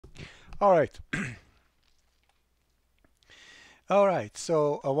All right. All right.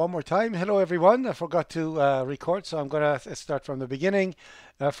 So one more time. Hello, everyone. I forgot to record, so I'm going to start from the beginning.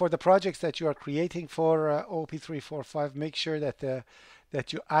 For the projects that you are creating for OOP345, make sure that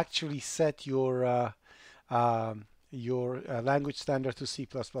you actually set your language standard to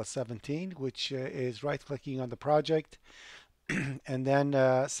C++17, which is right-clicking on the project and then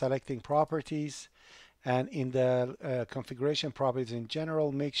selecting properties. And in the configuration properties in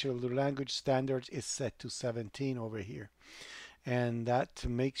general, make sure the language standard is set to 17 over here. And that to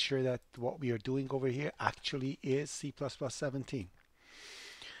make sure that what we are doing over here actually is C++17.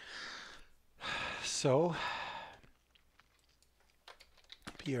 So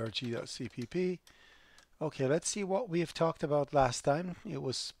prg.cpp. Okay, let's see what we have talked about last time. It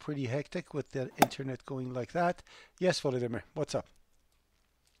was pretty hectic with the internet going like that. Yes, Volodymyr, what's up?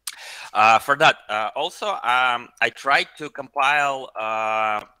 For that, I tried to compile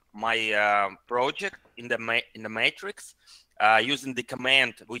my project in the matrix using the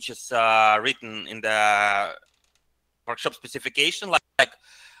command which is written in the workshop specification, like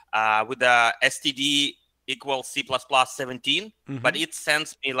with the std equals C++17, but it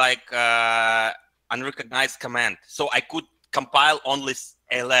sends me like unrecognized command, so I could compile only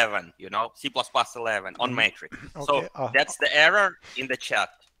 11, C++11 on matrix. Okay, So that's the error in the chat.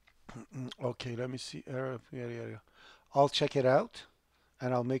 Okay, let me see. I'll check it out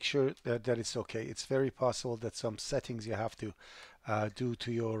and I'll make sure that it's okay. It's very possible that some settings you have to do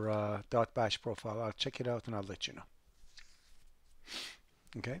to your .bash profile. I'll check it out and I'll let you know.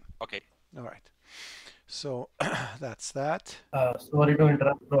 Okay? Okay. All right. So that's that. Sorry to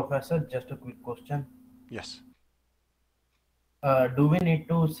interrupt, Professor. Just a quick question. Yes. Do we need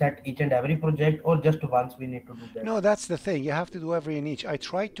to set each and every project, or just once we need to do that? No, that's the thing. You have to do every and each. I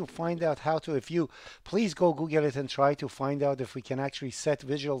tried to find out how to, if you please go Google it and try to find out if we can actually set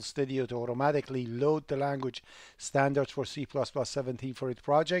Visual Studio to automatically load the language standards for C++17 for its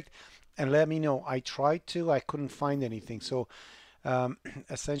project, and let me know. I tried to, I couldn't find anything. So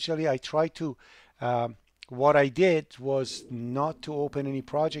essentially I tried to, what I did was not to open any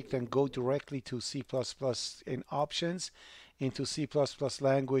project and go directly to C++ in options into C++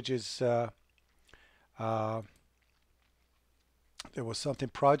 languages. There was something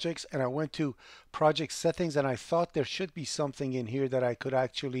projects, and I went to project settings, and I thought there should be something in here that I could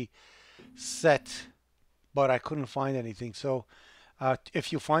actually set, but I couldn't find anything. So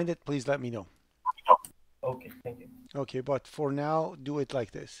if you find it, please let me know. Okay, thank you. Okay, but for now, do it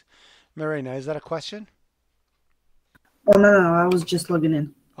like this. Marina, is that a question? Oh, no, I was just logging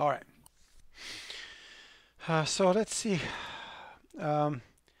in. All right. So let's see.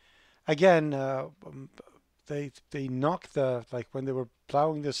 Again, they knocked the, like when they were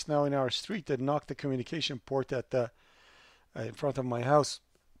plowing the snow in our street, they knocked the communication port at the in front of my house.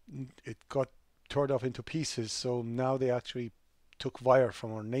 It got torn off into pieces. So now they actually took wire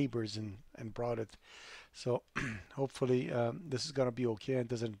from our neighbors and brought it. So hopefully this is gonna be okay and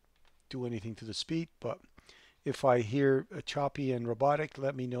doesn't do anything to the speed. But if I hear choppy and robotic,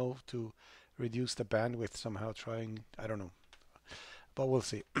 let me know to reduce the bandwidth somehow. Trying, I don't know, but we'll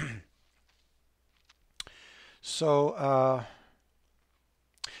see. So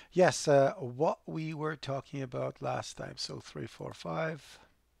yes, what we were talking about last time. So 3, 4, 5.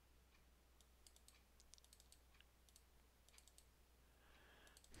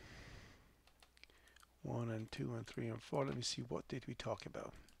 One and 2 and 3 and 4. Let me see, what did we talk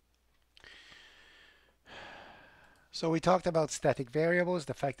about? So we talked about static variables,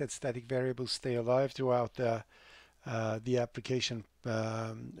 the fact that static variables stay alive throughout the application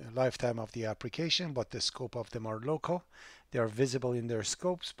lifetime of the application, but the scope of them are local. They are visible in their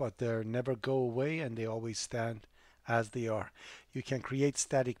scopes, but they never go away and they always stand as they are. You can create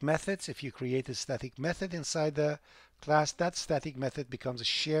static methods. If you create a static method inside the class, that static method becomes a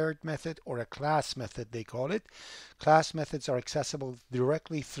shared method or a class method, they call it. Class methods are accessible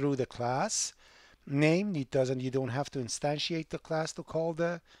directly through the class name. You don't have to instantiate the class to call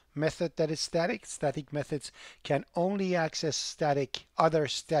the method that is static. Static methods can only access other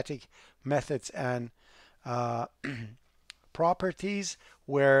static methods and properties,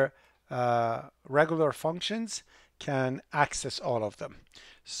 where regular functions can access all of them.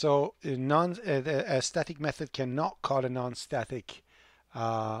 So a static method cannot call a non-static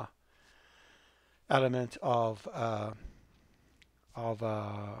element of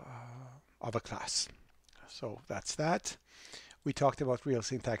a class. So that's that. We talked about real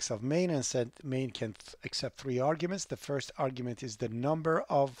syntax of main and said main can accept 3 arguments. The first argument is the number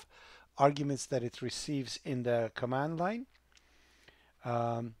of arguments that it receives in the command line.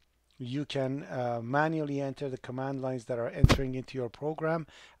 you can manually enter the command lines that are entering into your program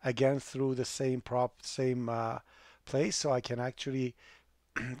again through the same place. So I can actually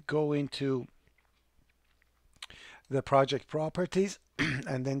go into the project properties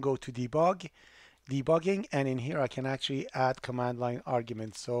and then go to debugging, and in here I can actually add command line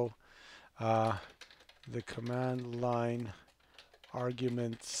arguments. So the command line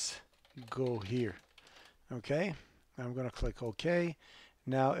arguments go here. Okay, I'm going to click OK.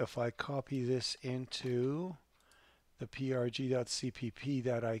 Now if I copy this into the prg.cpp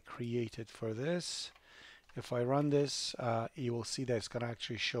that I created for this, if I run this, you will see that it's going to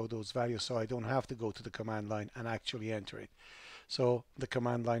actually show those values, so I don't have to go to the command line and actually enter it. So the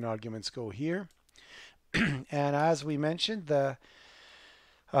command line arguments go here. And as we mentioned, the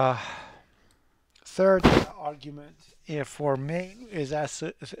third argument for main is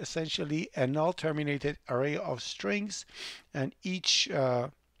essentially a null terminated array of strings, and each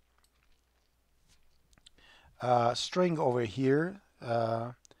string over here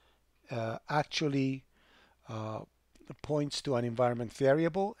actually points to an environment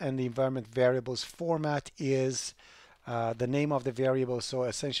variable, and the environment variable's format is the name of the variable. So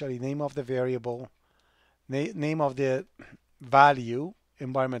essentially name of the variable, name of the value,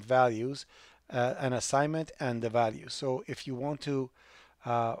 environment values, an assignment, and the value. So if you want to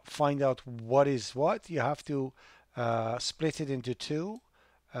find out what is what, you have to split it into two,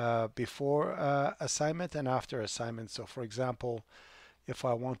 before assignment and after assignment. So for example, if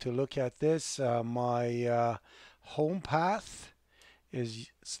I want to look at this, my home path is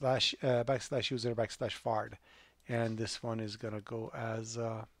 /user/var, and this one is going to go as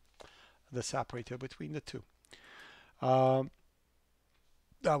the separator between the two.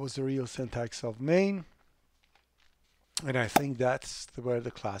 That was the real syntax of main, and I think that's where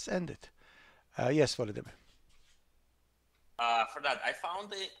the class ended. Yes, Volodymyr. For that, I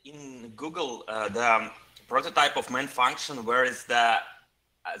found in Google the prototype of main function, where is the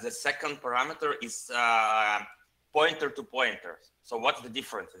second parameter is pointer to pointer. So what's the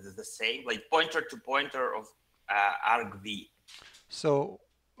difference? Is it the same, like pointer to pointer of argv? So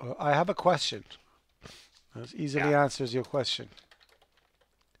I have a question. This easily answers your question.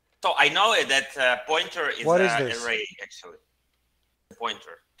 So I know that pointer is what is an this? array, actually.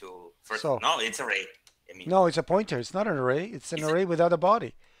 Pointer to first. So, no, it's array. I mean, no, it's a pointer. It's not an array. It's an array without a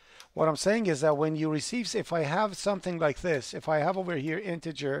body. What I'm saying is that when you receive, if I have something like this, if I have over here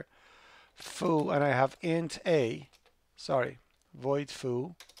integer foo and I have int a, sorry, void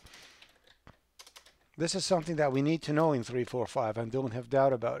foo, this is something that we need to know in 345 and don't have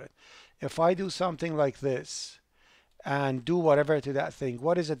doubt about it. If I do something like this and do whatever to that thing,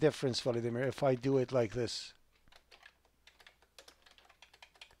 what is the difference, Volodymyr, if I do it like this?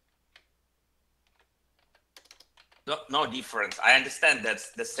 no difference. I understand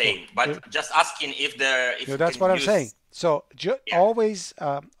that's the same, but just asking if that's what I'm saying. So always,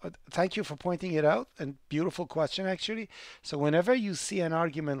 thank you for pointing it out, and beautiful question actually. So whenever you see an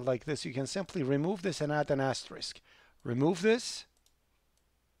argument like this, you can simply remove this and add an asterisk. Remove this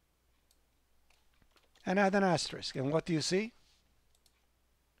and add an asterisk, and what do you see?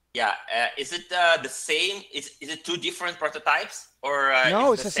 Yeah, is it the same? Is it two different prototypes, or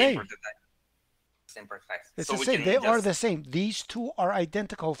no? It's the same. Prototype? Same prototype. It's the same. They are the same. These two are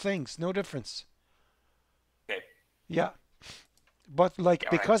identical things. No difference. Okay. Yeah, but like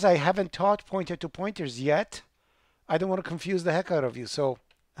because I haven't taught pointer to pointers yet, I don't want to confuse the heck out of you. So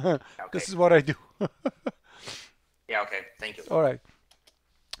this is what I do. Yeah. Okay. Thank you. All right.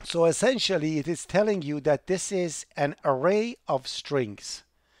 So essentially, it is telling you that this is an array of strings.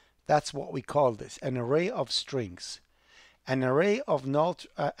 That's what we call this, an array of strings. An array of null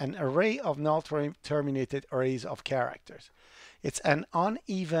terminated arrays of characters. It's an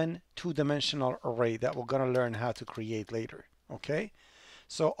uneven two-dimensional array that we're going to learn how to create later. Okay,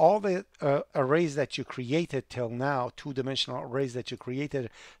 so all the arrays that you created till now, two-dimensional arrays that you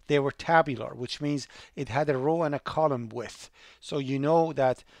created, they were tabular, which means it had a row and a column width. So you know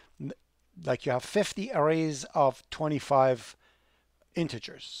that, like, you have 50 arrays of 25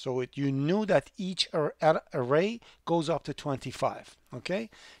 integers, so you knew that each array goes up to 25. Okay,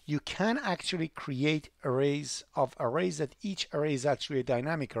 you can actually create arrays that each array is actually a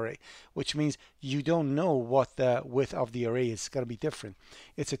dynamic array, which means you don't know what the width of the array is. It's going to be different.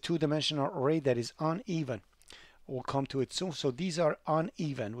 It's a two-dimensional array that is uneven. We'll come to it soon. So these are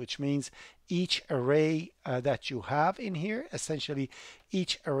uneven, which means each array that you have in here, essentially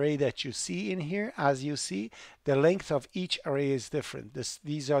each array that you see in here, as you see, the length of each array is different.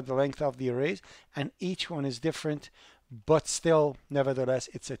 These are the length of the arrays, and each one is different, but still, nevertheless,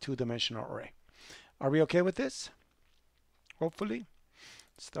 it's a two-dimensional array. Are we okay with this? Hopefully.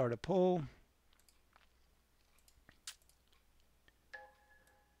 start a poll.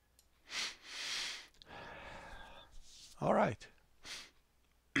 All right.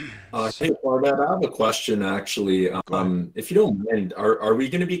 Hey, Barnett, I have a question actually. Go ahead. If you don't mind, are we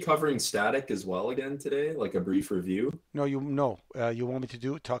going to be covering static as well again today, like a brief review? No, you want me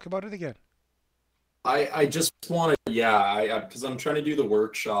to talk about it again? I just want to, yeah, because I'm trying to do the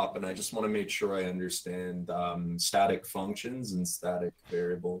workshop and I just want to make sure I understand static functions and static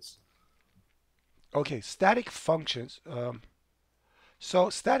variables. Okay, static functions. So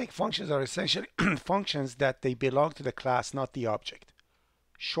static functions are essentially functions that they belong to the class, not the object.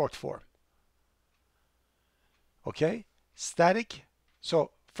 Short form. Okay? Static.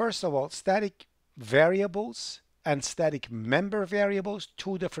 So first of all, static variables and static member variables,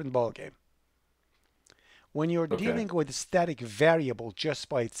 two different ballgame. When you're dealing with a static variable just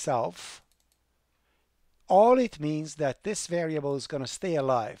by itself, all it means that this variable is going to stay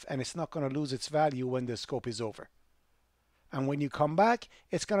alive and it's not going to lose its value when the scope is over. And when you come back,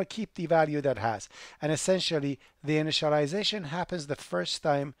 it's going to keep the value that it has. And essentially, the initialization happens the first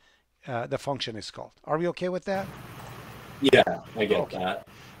time the function is called. Are we okay with that? Yeah, I get that.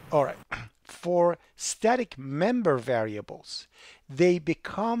 All right. For static member variables, they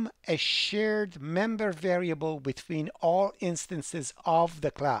become a shared member variable between all instances of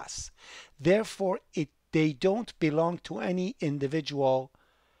the class. Therefore, they don't belong to any individual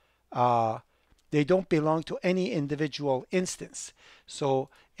instance. So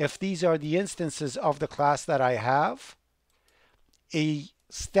if these are the instances of the class that I have, a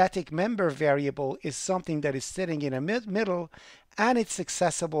static member variable is something that is sitting in a middle and it's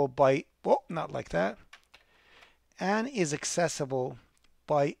accessible by, well, not like that, and is accessible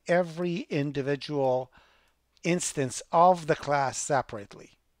by every individual instance of the class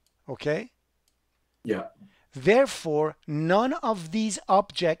separately. Okay? Yeah. Therefore, none of these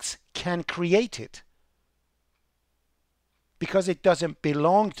objects can create it because it doesn't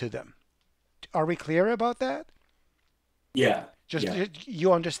belong to them. Are we clear about that? Yeah.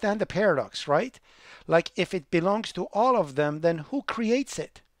 You understand the paradox, right? Like if it belongs to all of them, then who creates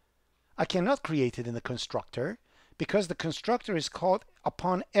it? I cannot create it in the constructor because the constructor is called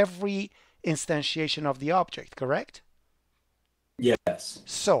upon every instantiation of the object, correct? Yes.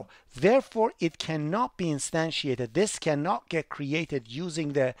 So, therefore, it cannot be instantiated. This cannot get created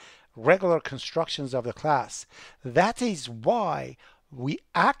using the regular constructions of the class. That is why we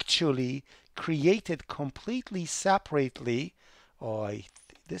actually created completely separately.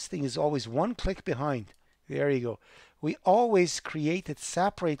 This thing is always one click behind. There you go. We always created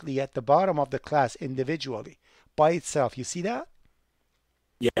separately at the bottom of the class individually by itself. You see that?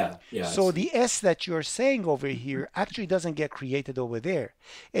 Yeah. So the S that you're saying over here actually doesn't get created over there.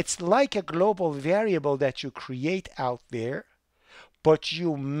 It's like a global variable that you create out there, but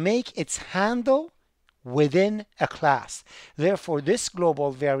you make its handle within a class. Therefore, this global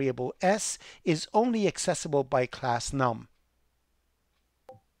variable S is only accessible by class num.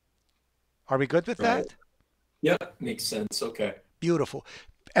 Are we good with that? Yep, makes sense. Okay. Beautiful.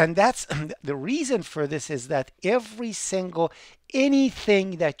 And that's the reason for this is that anything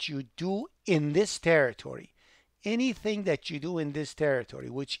that you do in this territory,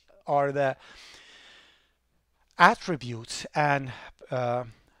 which are the attributes and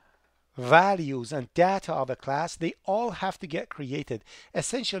values and data of a class, they all have to get created.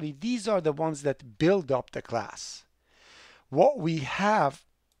 Essentially, these are the ones that build up the class. What we have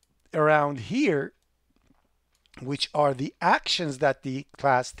around here, which are the actions that the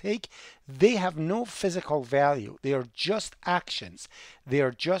class take, they have no physical value. They are just actions. They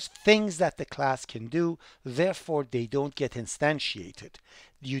are just things that the class can do. Therefore, they don't get instantiated.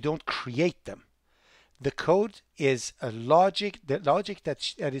 You don't create them. The code is the logic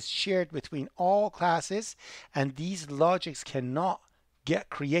that is shared between all classes, and these logics cannot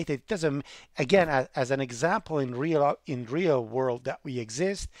get created. It doesn't, again, as an example, in real world that we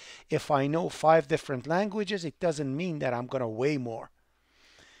exist, if I know 5 different languages, it doesn't mean that I'm going to weigh more.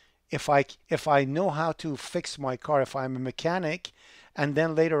 If I know how to fix my car, if I'm a mechanic, and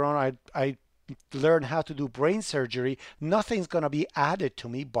then later on I learn how to do brain surgery, nothing's going to be added to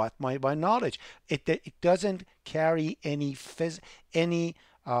me but my knowledge. It doesn't carry any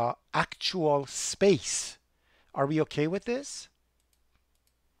actual space. Are we okay with this?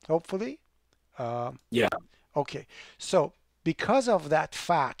 Hopefully. Yeah. Okay. So because of that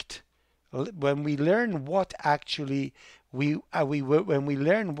fact, when we learn what actually when we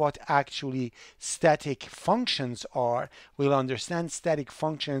learn what actually static functions are, we'll understand static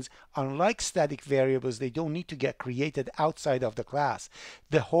functions, unlike static variables, they don't need to get created outside of the class.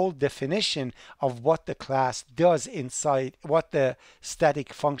 The whole definition of what the class does inside, what the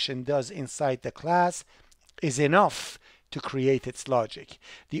static function does inside the class is enough to create its logic.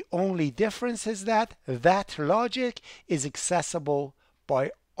 The only difference is that that logic is accessible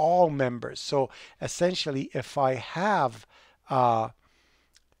by all members. So essentially, if I have a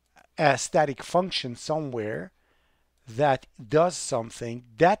static function somewhere that does something,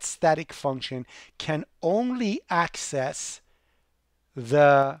 that static function can only access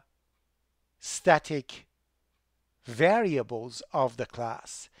the static variables of the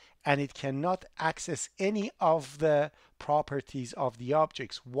class, and it cannot access any of the properties of the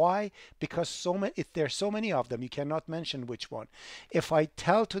objects. Why? Because if there's so many of them, you cannot mention which one. If I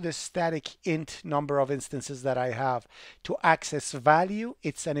tell to the static int number of instances that I have to access value,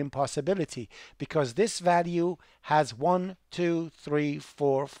 it's an impossibility, because this value has 1, 2, 3,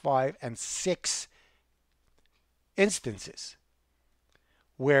 4, 5, and 6 instances,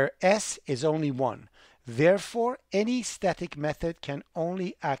 where s is only 1. Therefore, any static method can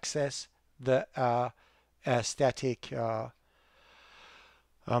only access the static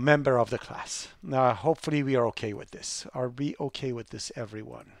member of the class. Now, hopefully we are okay with this. Are we okay with this,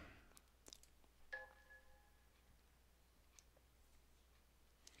 everyone?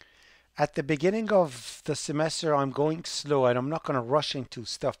 At the beginning of the semester, I'm going slow, and I'm not going to rush into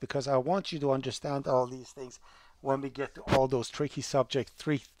stuff because I want you to understand all these things when we get to all those tricky subjects,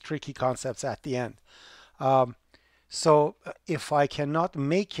 tricky concepts at the end. So if I cannot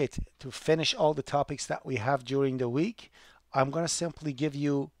make it to finish all the topics that we have during the week, I'm going to simply give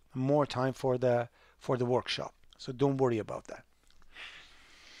you more time for the workshop. So don't worry about that.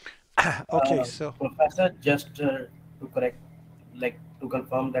 Okay, so Professor, just to correct, like to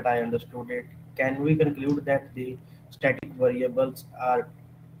confirm that I understood it, can we conclude that the static variables are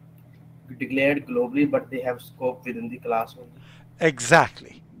declared globally, but they have scope within the class only?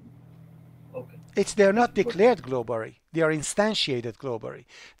 exactly. Okay. They're not declared globally. They are instantiated globally.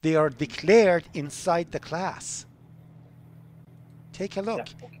 They are declared inside the class. Take a look.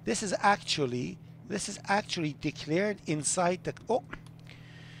 Yeah, okay. This is actually declared inside the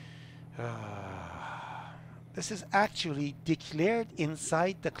this is actually declared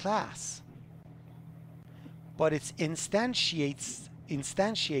inside the class, but it's instantiated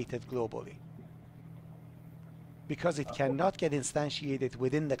globally because it cannot get instantiated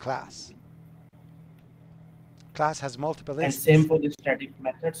within the class. Class has multiple instances. And same for the static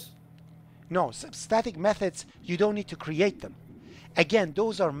methods? No, static methods, you don't need to create them. Again,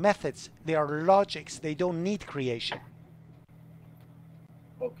 those are methods. They are logics. They don't need creation.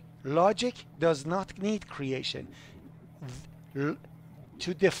 Okay. Logic does not need creation.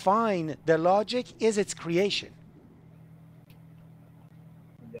 To define the logic is its creation.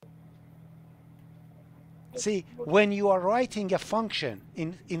 Yeah. See, when you are writing a function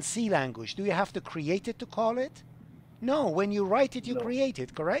in C language, do you have to create it to call it? No, when you write it, you create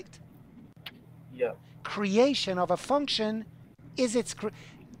it, correct? Yeah. Creation of a function is its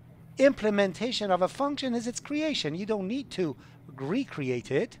implementation of a function is its creation. You don't need to recreate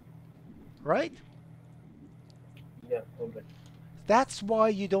it, right? Yeah, okay. That's why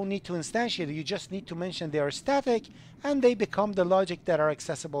you don't need to instantiate it. You just need to mention they are static and they become the logic that are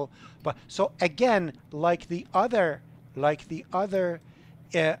accessible. But so again, like the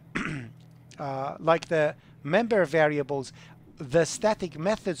member variables, the static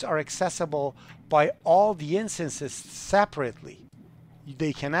methods are accessible by all the instances separately.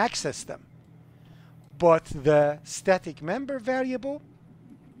 They can access them. But the static member variable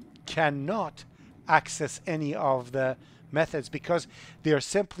cannot access any of the methods because there are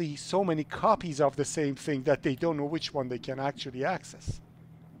simply so many copies of the same thing that they don't know which one they can actually access.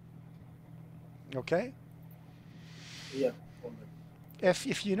 Okay? Yeah. Okay.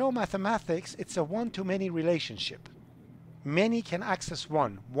 If you know mathematics, it's a one-to-many relationship. Many can access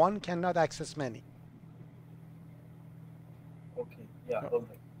one. One cannot access many. Okay. Yeah.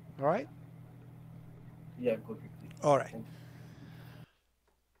 Okay. All right? Yeah. Good. All right.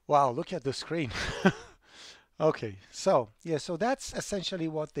 Wow, look at the screen. Okay, so yeah, so that's essentially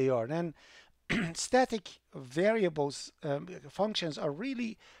what they are. And static variables, functions are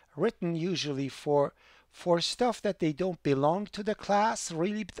really written usually for stuff that they don't belong to the class,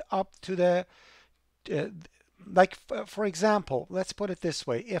 really up to the like for example, let's put it this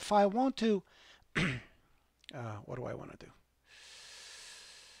way: if I want to, what do I want to do?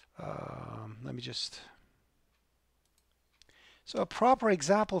 Let me just. So a proper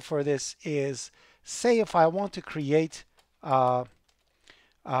example for this is, say if I want to create a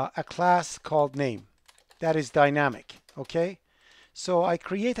class called name that is dynamic. Okay, so I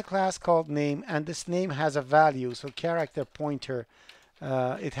create a class called name, and this name has a value, so character pointer.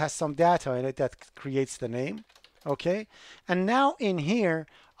 It has some data in it that creates the name. Okay, and now in here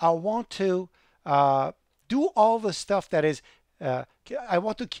I want to do all the stuff that is I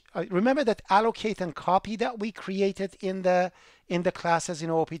want to remember that allocate and copy that we created in the classes in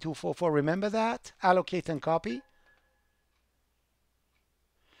OOP345. Remember that allocate and copy.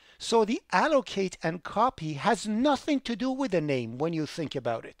 So the allocate and copy has nothing to do with a name when you think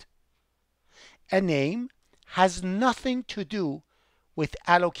about it. A name has nothing to do with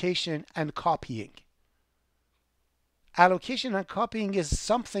allocation and copying. Allocation and copying is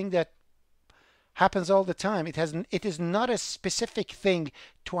something that happens all the time. It is not a specific thing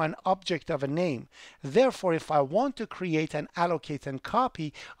to an object of a name. Therefore, if I want to create an allocate and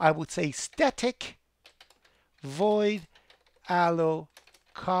copy, I would say static void allo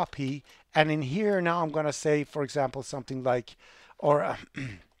copy, and in here now I'm going to say, for example, something like, or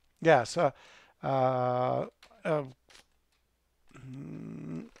yeah, so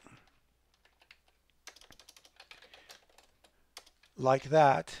like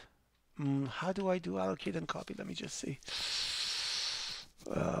that. How do I do allocate and copy? Let me just see.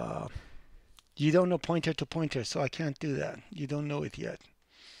 You don't know pointer to pointer, so I can't do that. You don't know it yet.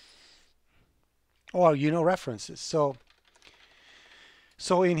 Or you know references. So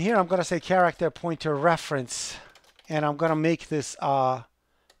in here I'm going to say character pointer reference, and I'm going to make this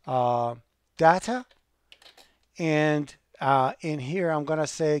data, and in here I'm going to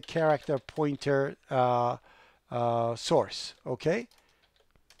say character pointer source. Okay.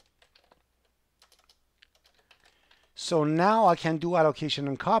 So now I can do allocation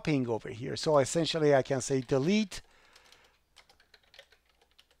and copying over here. So essentially I can say delete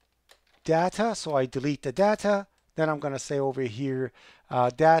data. So I delete the data. Then I'm going to say over here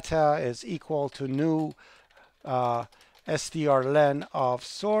data is equal to new strlen of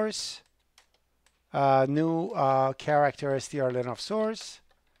source, new character strlen of source.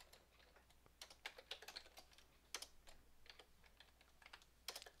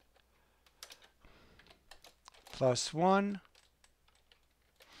 +1,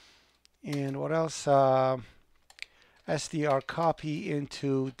 and what else? SDR copy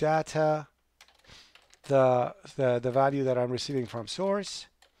into data the value that I'm receiving from source,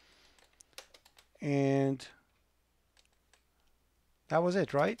 and that was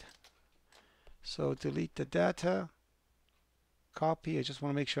it, right? So delete the data, copy. I just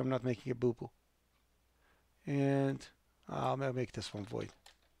want to make sure I'm not making a boo-boo, and I'm gonna make this one void.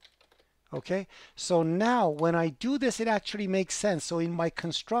 Okay, so now when I do this, it actually makes sense. So in my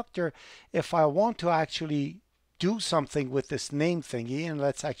constructor, if I want to actually do something with this name thingy, and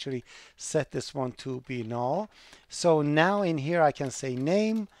let's actually set this one to be null. So now in here I can say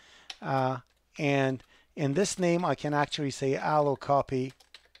name, and in this name I can actually say allo copy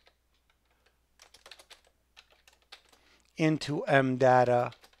into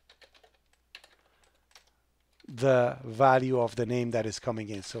mdata the value of the name that is coming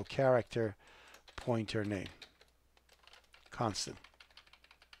in. So character pointer name constant,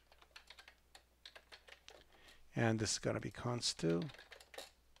 and this is going to be const2,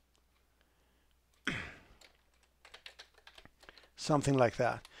 something like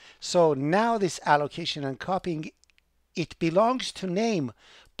that. So now this allocation and copying, it belongs to name,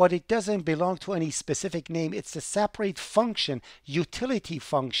 but it doesn't belong to any specific name. It's a separate function, utility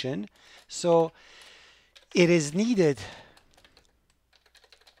function. So it is needed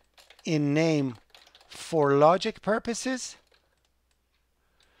in name for logic purposes,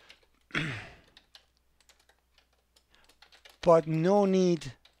 but no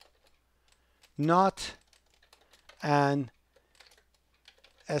need, not an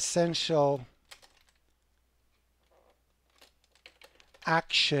essential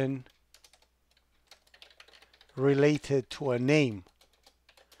action related to a name.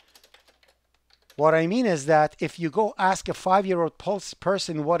 What I mean is that if you go ask a 5-year-old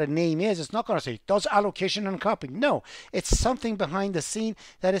person what a name is, it's not going to say, does allocation and copying. No, it's something behind the scene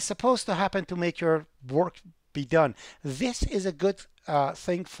that is supposed to happen to make your work be done. This is a good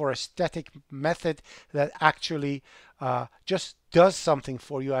thing for a static method that actually just does something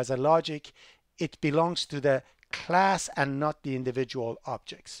for you as a logic. It belongs to the class and not the individual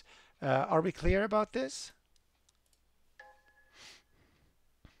objects. Are we clear about this?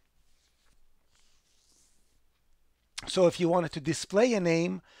 So if you wanted to display a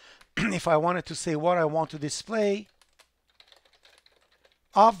name, if I wanted to say what I want to display,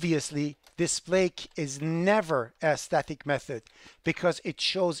 obviously display is never a static method because it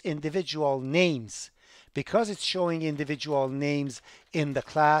shows individual names. because it's showing individual names in the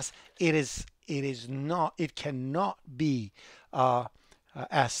class, it cannot be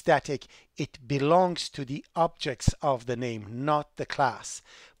as static. It belongs to the objects of the name, not the class.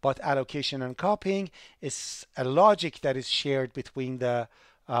 But allocation and copying is a logic that is shared between the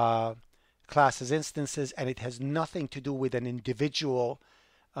classes instances, and it has nothing to do with an individual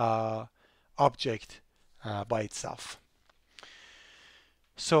object by itself.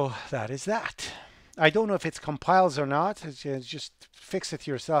 So that is that. I don't know if it compiles or not. Just fix it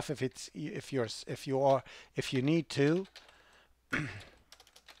yourself if you need to.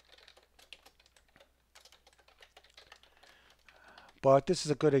 But this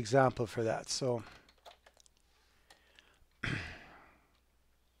is a good example for that. So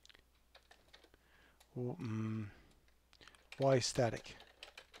why static?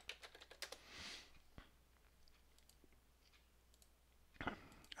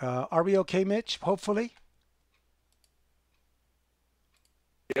 Are we okay, Mitch? Hopefully.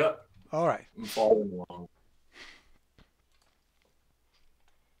 Yep. All right. I'm following along.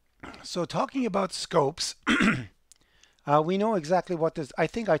 So talking about scopes, we know exactly what this. I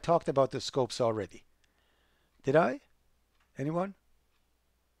think I talked about the scopes already. Did I? Anyone?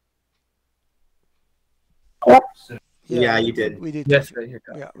 Yeah, you did. We did. Yes, talk,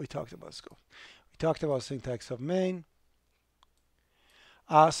 yeah, we talked about scope. We talked about syntax of main.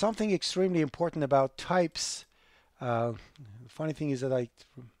 Something extremely important about types. The funny thing is that I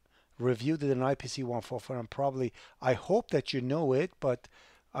reviewed it in IPC 144, and I hope that you know it, but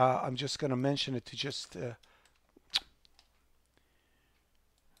I'm just going to mention it to just.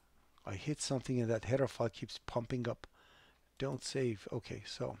 I hit something and that header file keeps pumping up. Don't save. Okay,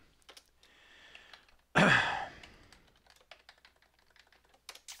 so.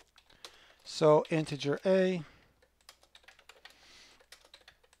 So integer A.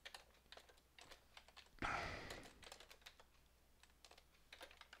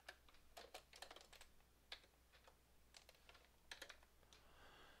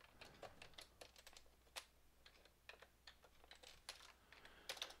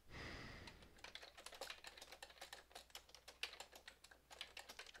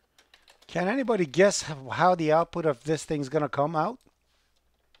 Can anybody guess how the output of this thing's going to come out?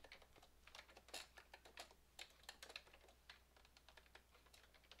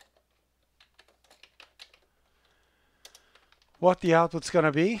 What the output's going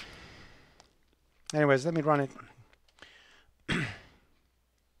to be? Anyways, let me run it.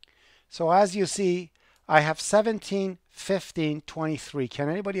 So as you see, I have 17, 15, 23. Can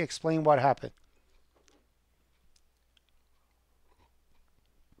anybody explain what happened?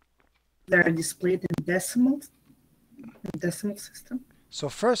 They're displayed in decimal system. So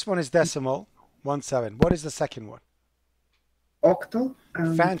first one is decimal, 17. What is the second one? Octal.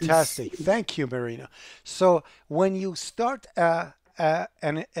 Fantastic. Thank you, Marina. So when you start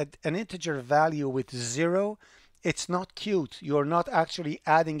an integer value with 0, it's not cute. You're not actually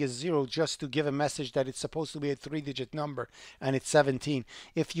adding a 0 just to give a message that it's supposed to be a 3-digit number and it's 17.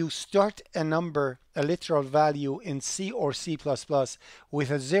 If you start a number, a literal value in C or C++ with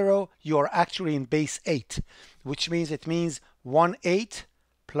a 0, you're actually in base 8, which means it means 1-8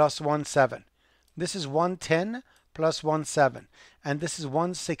 plus 1-7. This is 1-10 plus 1-7. And this is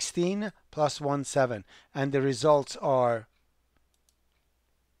 1-16 plus 1-7. And the results are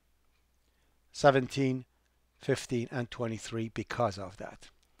 17, 15, and 23 because of that.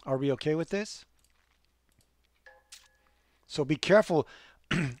 Are we okay with this? So be careful.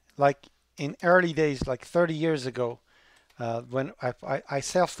 Like in early days, like 30 years ago, when I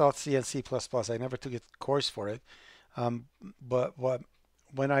self-taught C and C++, I never took a course for it. But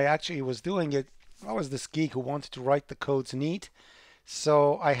when I actually was doing it, I was this geek who wanted to write the codes neat.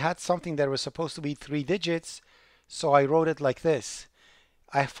 So I had something that was supposed to be 3 digits. So I wrote it like this.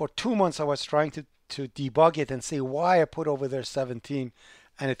 For 2 months, I was trying to debug it and see why I put over there 17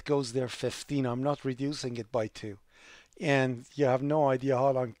 and it goes there 15. I'm not reducing it by 2. And you have no idea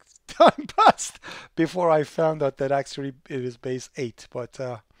how long time passed before I found out that actually it is base 8. But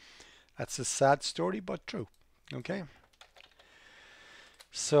that's a sad story, but true. Okay.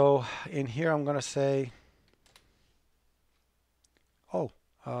 So in here, I'm going to say,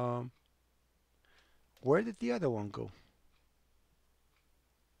 where did the other one go?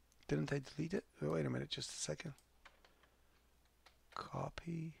 Didn't I delete it? Oh, wait a minute, just a second.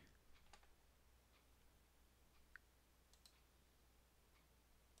 Copy.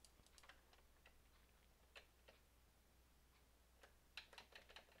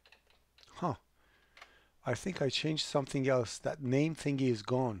 Huh. I think I changed something else. That name thingy is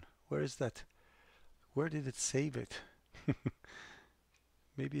gone. Where is that? Where did it save it?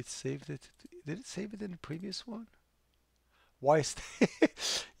 maybe it saved it. Did it save it in the previous one? Why is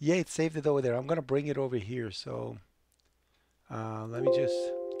yeah, it saved it over there. I'm gonna bring it over here. So let me just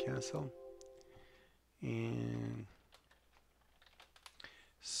cancel. And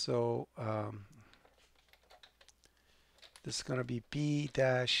so this is gonna be B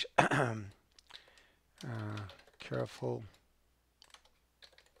dash careful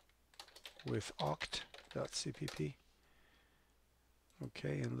with oct.cpp.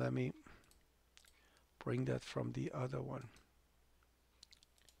 Okay, and let me bring that from the other one.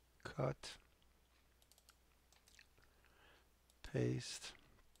 Cut, paste.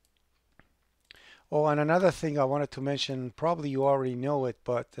 Oh, and another thing I wanted to mention, probably you already know it,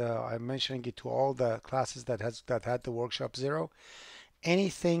 but I'm mentioning it to all the classes that had the workshop 0.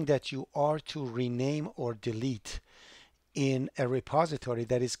 Anything that you are to rename or delete in a repository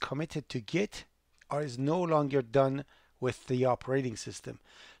that is committed to Git or is no longer done with the operating system.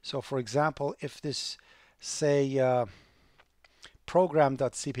 So for example, if this, say,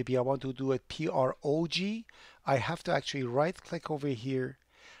 program.cpp, I want to do it PROG, I have to actually right click over here.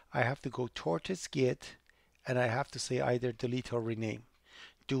 I have to go towards Git and I have to say either delete or rename.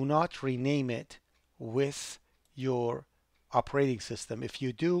 Do not rename it with your operating system. If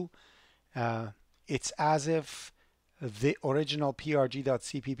you do, it's as if the original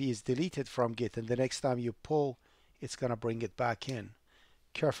prg.cpp is deleted from Git, and the next time you pull, it's going to bring it back in.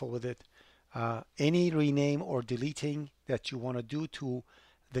 Careful with it. Any rename or deleting that you want to do to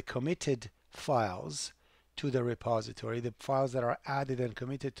the committed files to the repository, the files that are added and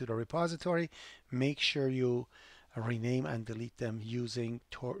committed to the repository, make sure you rename and delete them using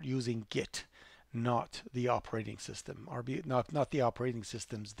Git, not the operating system. Not the operating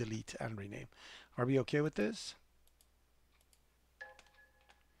system's delete and rename. Are we okay with this?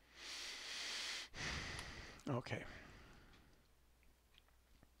 Okay.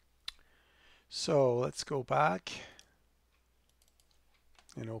 So let's go back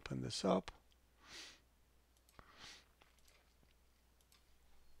and open this up.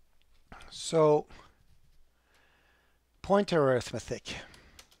 So pointer arithmetic.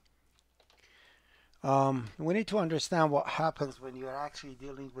 We need to understand what happens when you're actually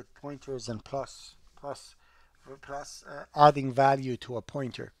dealing with pointers and plus adding value to a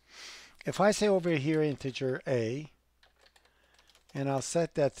pointer. If I say over here integer a, and I'll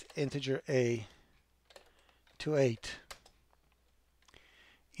set that integer a to 8,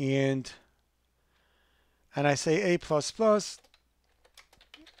 and I say a plus plus,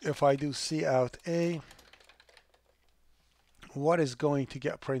 if I do C out a, what is going to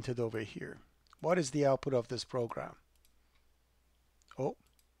get printed over here? What is the output of this program? Oh,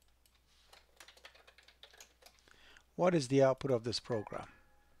 what is the output of this program?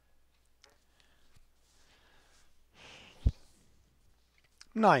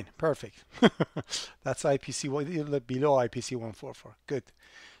 Nine, perfect. That's IPC below IPC 144. Good.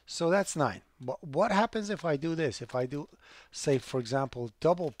 So that's 9. But what happens if I do this? If I do, say, for example,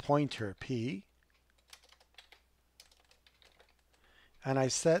 double pointer P, and I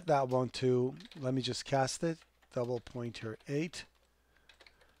set that one to, let me just cast it, double pointer 8.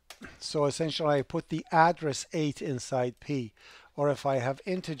 So essentially I put the address 8 inside P. Or if I have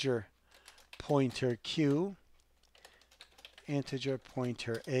integer pointer Q, integer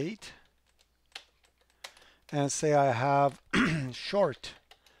pointer 8, and say I have short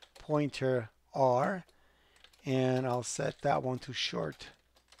pointer R, and I'll set that one to short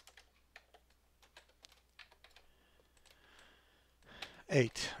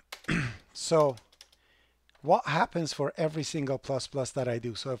 8. So what happens for every single plus plus that I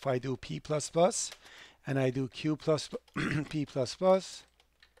do? So if I do P plus plus, and I do Q plus P plus plus,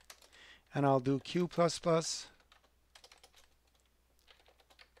 and I'll do Q plus plus,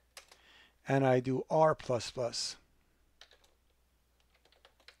 and I do R plus plus.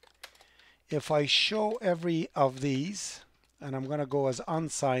 If I show every of these, and I'm going to go as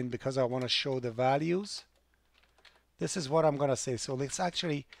unsigned because I want to show the values, this is what I'm going to say. So let's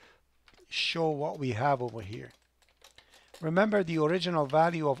actually show what we have over here. Remember, the original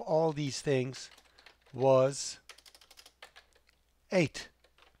value of all these things was 8.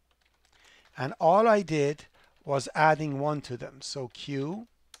 And all I did was adding 1 to them. So Q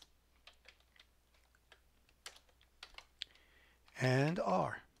and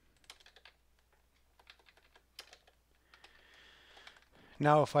R.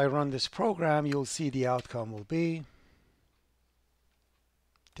 Now if I run this program, you'll see the outcome will be,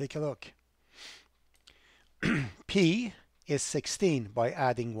 take a look. P is 16 by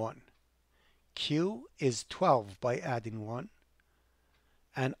adding 1. Q is 12 by adding 1.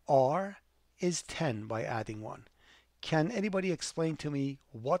 And R is 10 by adding 1. can anybody explain to me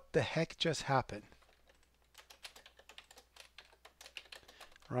what the heck just happened?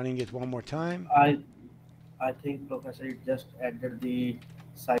 Running it one more time. I think, Professor, it just added the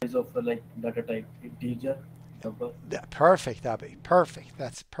size of like data type integer number. Yeah, perfect, Abby. Perfect.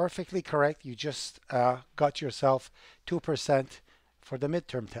 That's perfectly correct. You just got yourself 2% for the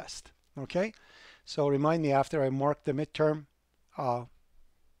midterm test. Okay? So remind me after I mark the midterm, uh,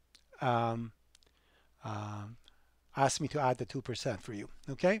 um, ask me to add the 2% for you.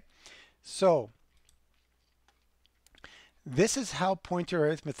 Okay? So this is how pointer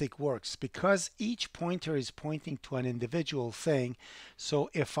arithmetic works. Because each pointer is pointing to an individual thing, so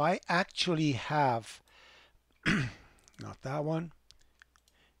if I actually have, not that one,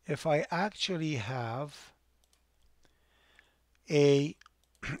 if I actually have a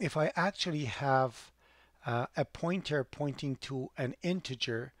if I actually have a pointer pointing to an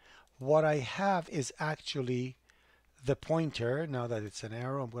integer, what I have is actually the pointer. Now that it's an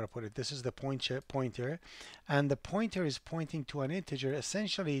arrow, I'm going to put it, this is the pointer, and the pointer is pointing to an integer.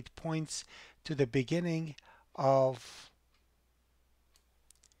 Essentially, it points to the beginning of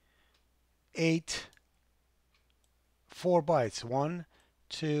 4 bytes. 1,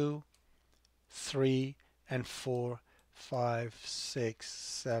 2, 3, and 4, 5, 6,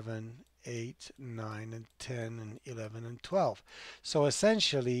 7, 8, 9, and 10, and 11, and 12. So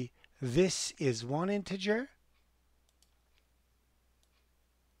essentially, this is one integer,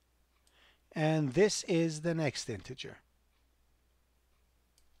 and this is the next integer.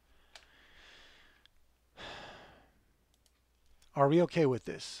 Are we okay with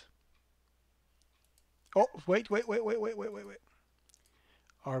this? Oh, wait.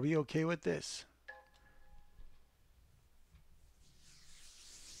 Are we okay with this?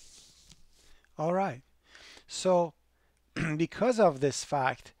 All right. So because of this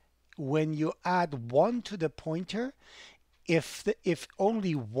fact, when you add 1 to the pointer, if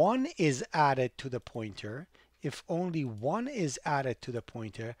only 1 is added to the pointer,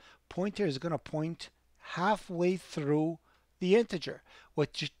 pointer is going to point halfway through the integer,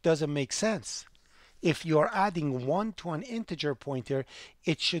 which doesn't make sense. If you're adding 1 to an integer pointer,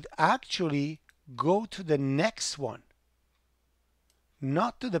 it should actually go to the next one,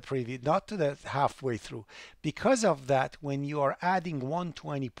 not to the previous, not to the halfway through. Because of that, when you are adding 1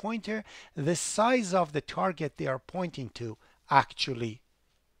 to any pointer, the size of the target they are pointing to actually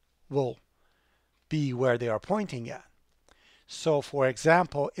will be where they are pointing at. So for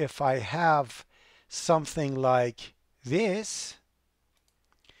example, if I have something like this,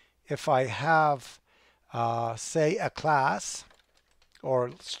 if I have say a class or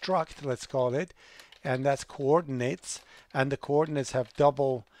struct, let's call it, and that's coordinates, and the coordinates have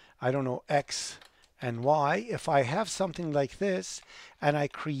double, I don't know, x and y. If I have something like this and I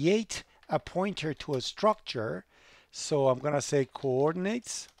create a pointer to a structure, so I'm going to say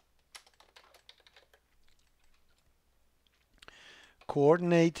coordinate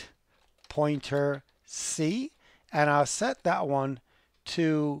pointer C, and I'll set that one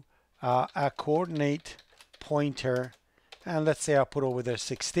to a coordinate pointer, and let's say I'll put over there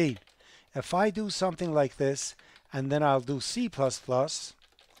 16. If I do something like this, and then I'll do C++,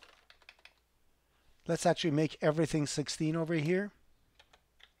 let's actually make everything 16 over here.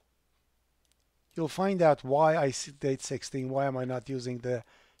 You'll find out why I did 16. Why am I not using the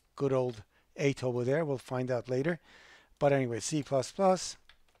good old 8 over there? We'll find out later. But anyway, C++.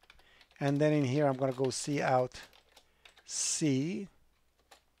 And then in here, I'm going to go C out C.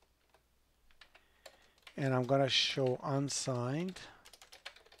 And I'm going to show unsigned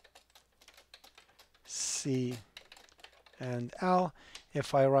C and L.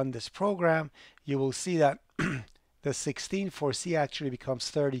 If I run this program, you will see that the 16 for C actually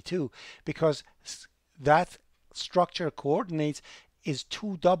becomes 32, because that structure coordinates is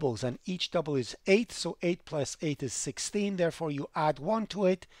 2 doubles, and each double is 8, so 8 plus 8 is 16. Therefore, you add 1 to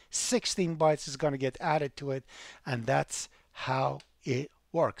it, 16 bytes is going to get added to it, and that's how it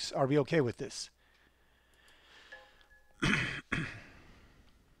works. Are we okay with this?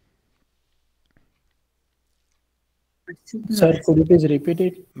 Sir, could you please repeat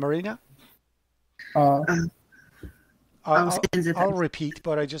it? Marina? Uh, I'll repeat,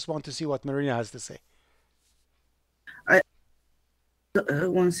 but I just want to see what Marina has to say.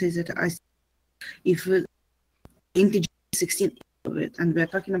 One says that if integer 16 of it, and we're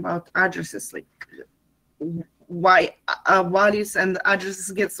talking about addresses, like why values and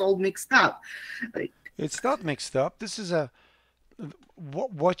addresses gets all mixed up. Like, it's not mixed up. This is a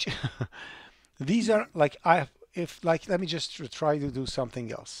what these are like let me just try to do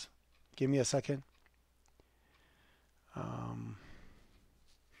something else. Give me a second.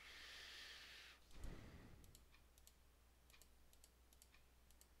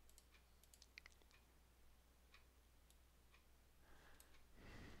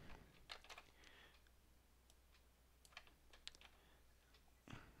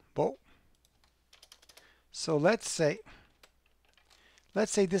 Whoa. So let's say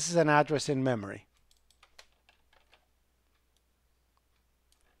this is an address in memory.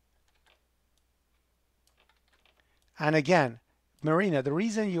 And again, Marina, the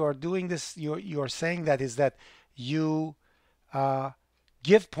reason you are doing this, you're saying that is that you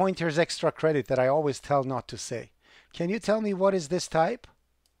give pointers extra credit that I always tell not to say. Can you tell me what is this type?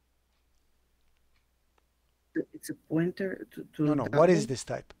 It's a pointer to No, what is this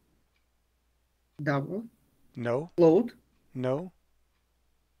type? double No, float no,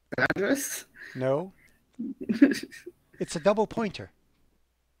 address. no. It's a double pointer.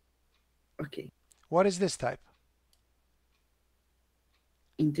 Okay, What is this type?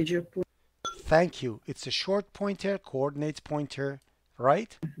 integer pointer. Thank you. It's a short pointer, coordinates pointer,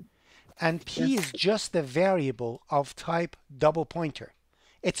 right? And P Yes. is just the variable of type double pointer.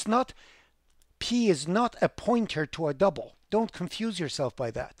 It's not, P is not a pointer to a double. Don't confuse yourself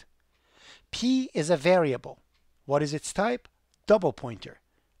by that. P is a variable. What is its type? Double pointer.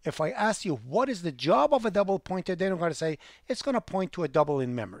 If I ask you what is the job of a double pointer, then I'm going to say it's going to point to a double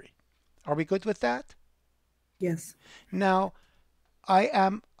in memory. Are we good with that? Yes. Now,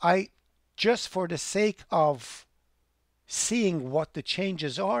 I just for the sake of seeing what the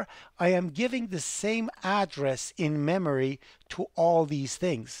changes are, I am giving the same address in memory to all these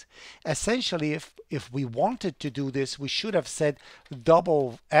things. Essentially, if we wanted to do this, we should have said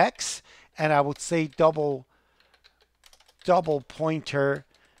double x, and I would say double pointer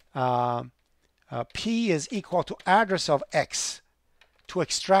p is equal to address of x to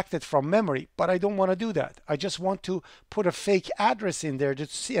extract it from memory, but I don't want to do that. I just want to put a fake address in there to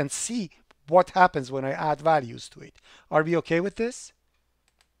see what happens when I add values to it. Are we okay with this?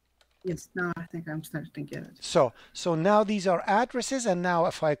 Yes. Now I think I'm starting to get it. So now these are addresses, and now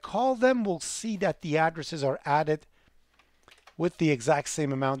if I call them, we'll see that the addresses are added with the exact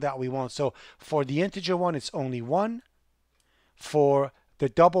same amount that we want. So for the integer one, it's only 1. For the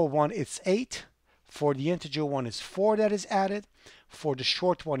double one, it's 8. For the integer one, it's 4 that is added. For the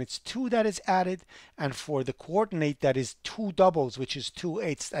short one, it's 2 that is added. And for the coordinate, that is 2 doubles, which is 2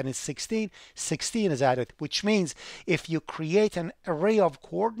 eighths, and it's 16. 16 is added, which means if you create an array of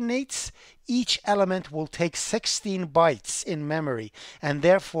coordinates, each element will take 16 bytes in memory. And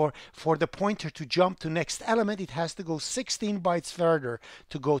therefore, for the pointer to jump to next element, it has to go 16 bytes further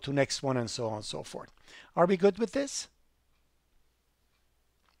to go to next one, and so on and so forth. Are we good with this?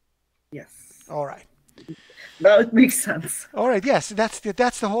 Yes. All right. Now it makes sense. All right. Yes, that's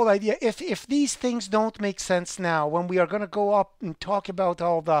the whole idea. If these things don't make sense now, when we are going to go up and talk about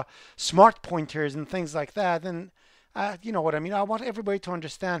all the smart pointers and things like that, then you know what I mean. I want everybody to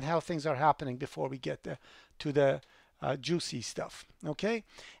understand how things are happening before we get to the juicy stuff. Okay.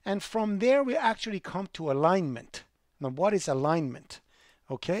 And from there, we actually come to alignment. Now, what is alignment?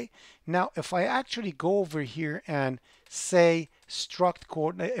 Okay. Now, if I actually go over here and say struct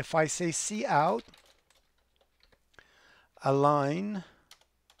coordinate, if I say cout align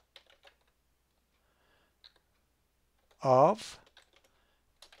of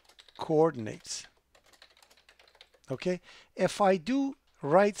coordinates. Okay, if I do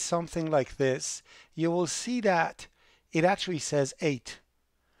write something like this, you will see that it actually says 8,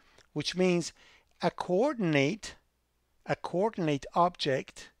 which means a coordinate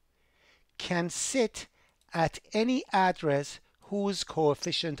object can sit at any address whose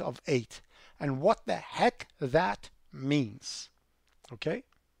coefficient of 8. And what the heck that means. Okay?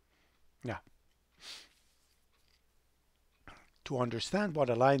 Now, to understand what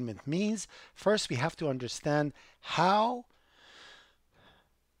alignment means, first we have to understand how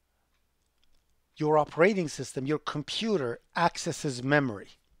your operating system, your computer, accesses memory.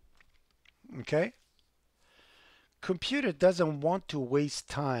 Okay? Computer doesn't want to waste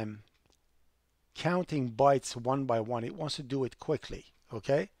time counting bytes one by one. It wants to do it quickly.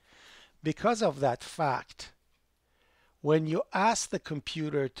 Okay? Because of that fact, when you ask the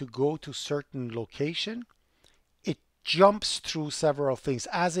computer to go to certain location, it jumps through several things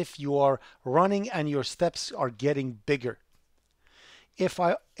as if you are running and your steps are getting bigger. If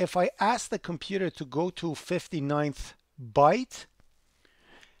I ask the computer to go to 59th byte,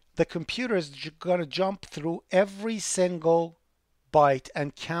 the computer is going to jump through every single byte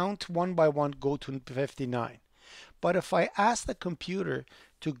and count one by one, go to 59. But if I ask the computer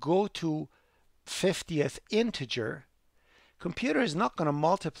to go to 50th integer, computer is not going to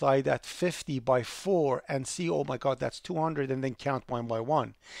multiply that 50 by 4 and see, oh my God, that's 200, and then count one by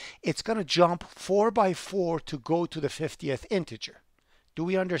one. It's going to jump 4 by 4 to go to the 50th integer. Do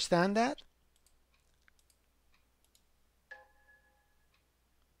we understand that?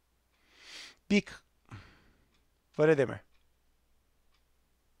 Vad är det med?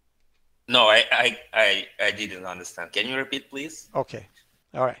 No, I didn't understand. Can you repeat, please? Okay.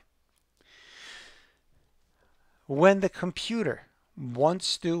 All right. When the computer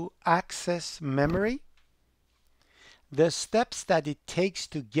wants to access memory, the steps that it takes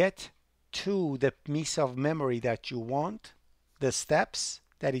to get to the piece of memory that you want, the steps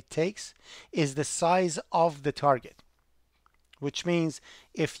that it takes, is the size of the target. Which means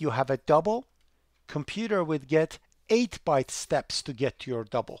if you have a double, computer would get 8-byte steps to get to your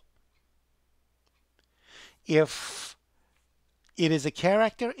double. If it is a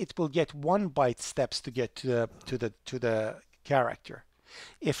character, it will get 1-byte steps to get to the character.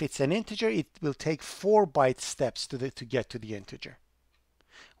 If it's an integer, it will take 4-byte steps to get to the integer.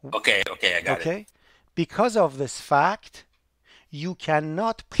 Okay, I got it. Because of this fact, you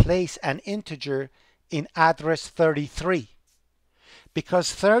cannot place an integer in address 33.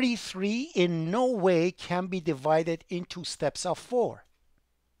 Because 33 in no way can be divided into steps of 4.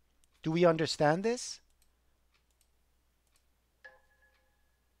 Do we understand this?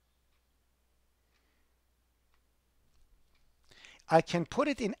 I can put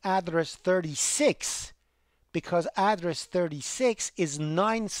it in address 36 because address 36 is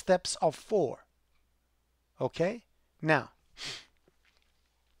 9 steps of 4. Okay? Now,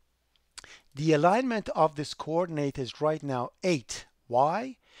 the alignment of this coordinate is right now 8.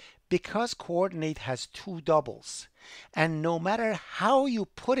 Why? Because coordinate has 2 doubles. And no matter how you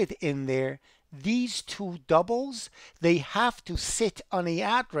put it in there, these 2 doubles, they have to sit on an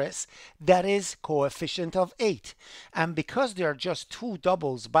address that is coefficient of 8. And because they are just 2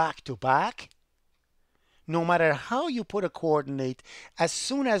 doubles back to back, no matter how you put a coordinate, as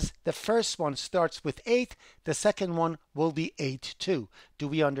soon as the first one starts with 8, the second one will be 8 too. Do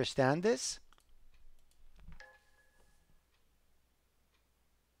we understand this?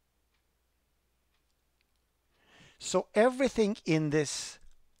 So everything in this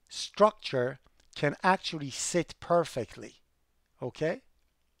structure can actually sit perfectly. Okay?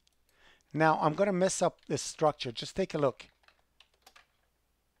 Now I'm going to mess up this structure. Just take a look.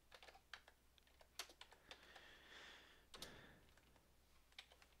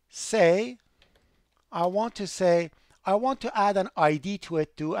 Say, I want to add an ID to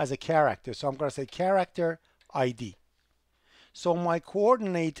it too as a character. So I'm going to say character ID. So my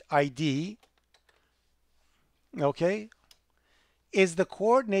coordinate ID, okay, is the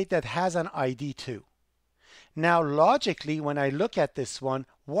coordinate that has an ID too. Now logically, when I look at this one,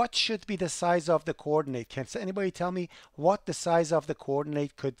 what should be the size of the coordinate? Can anybody tell me what the size of the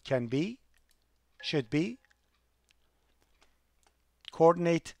coordinate should be?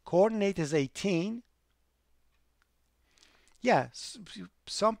 Coordinate is 18. Yeah,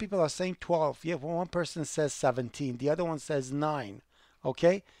 some people are saying 12. Yeah, one person says 17. The other one says 9.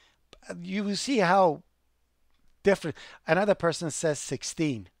 Okay? You will see how different. Another person says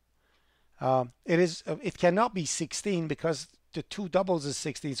 16. It cannot be 16 because the 2 doubles is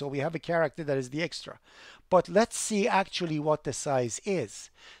 16, so we have a character that is the extra. But let's see actually what the size is.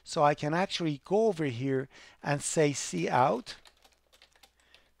 So I can actually go over here and say cout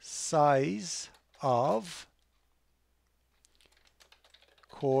size of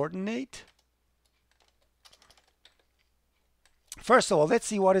coordinate. First of all, let's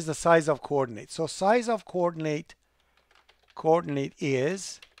see what is the size of coordinate. So size of coordinate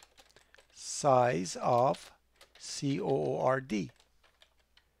is size of COORD.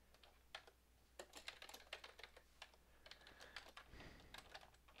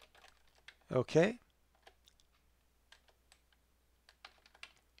 Okay?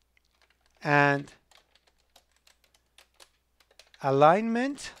 And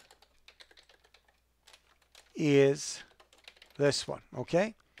alignment is this one,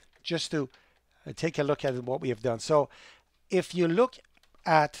 okay? Just to take a look at what we have done. So if you look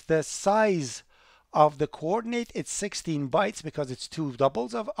at the size of the coordinate, it's 16 bytes because it's 2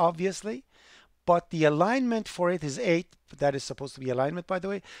 doubles of obviously, but the alignment for it is 8. That is supposed to be alignment, by the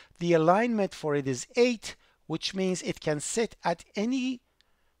way. The alignment for it is 8, which means it can sit at any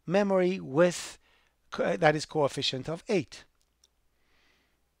memory with that is coefficient of 8.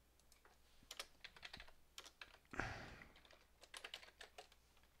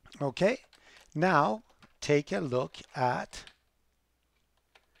 Okay, now take a look at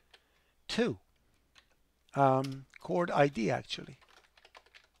 2. Chord ID actually.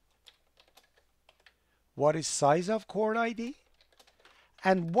 What is size of chord ID?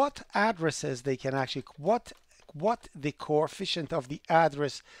 And what addresses they can actually, what the coefficient of the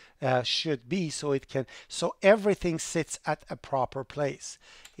address should be so everything sits at a proper place.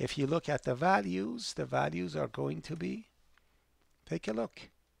 If you look at the values are going to be, take a look.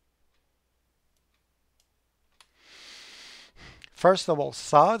 First of all,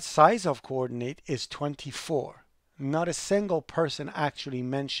 size of coordinate is 24. Not a single person actually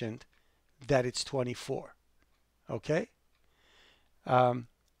mentioned that it's 24. Okay? And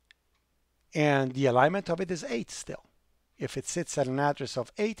the alignment of it is 8 still. If it sits at an address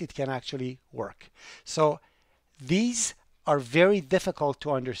of 8, it can actually work. So these are very difficult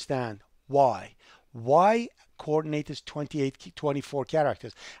to understand. Why? Why coordinate is 24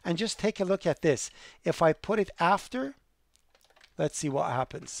 characters? And just take a look at this. If I put it after, let's see what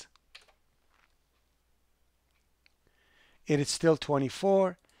happens. It is still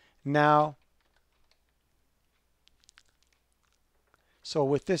 24. Now, so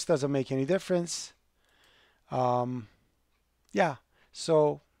with this doesn't make any difference. Yeah,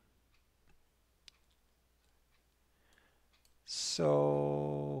 so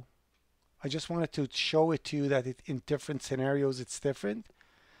I just wanted to show it to you that in different scenarios it's different.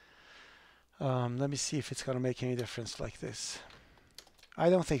 Let me see if it's going to make any difference like this. I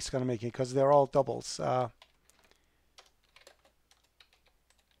don't think it's going to make it because they're all doubles.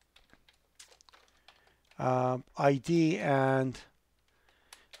 ID, and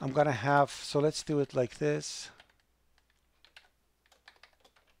I'm going to have, so let's do it like this.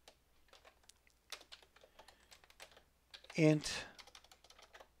 Int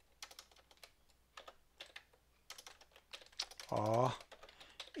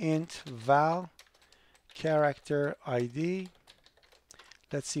int val character ID.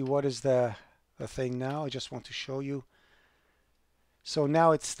 Let's see what is the thing now. I just want to show you. So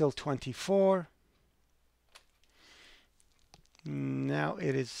now it's still 24. Now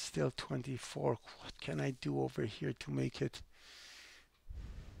it is still 24. What can I do over here to make it?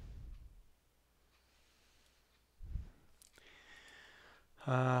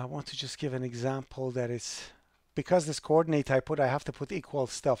 I want to just give an example that is, because this coordinate I have to put equal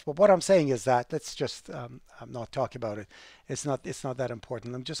stuff. But what I'm saying is that let's just I'm not talking about it. It's not that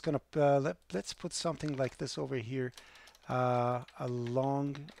important. I'm just gonna let's put something like this over here. A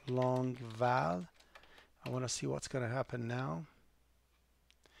long val. I want to see what's going to happen now.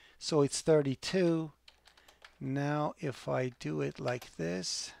 So it's 32. Now if I do it like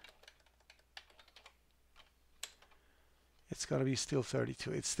this, it's going to be still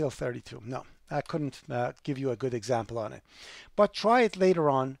 32. It's still 32. No, I couldn't give you a good example on it. But try it later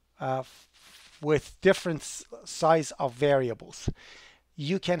on with different size of variables.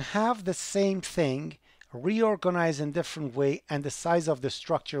 You can have the same thing reorganized in different way, and the size of the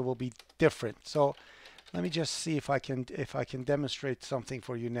structure will be different. So let me just see if I can demonstrate something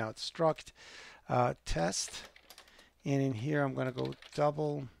for you now. It's struct test, and in here I'm going to go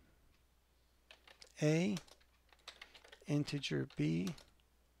double A, integer B,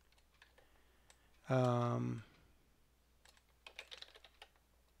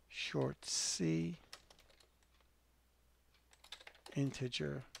 short C,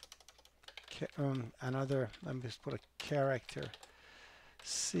 integer, another, let me just put a character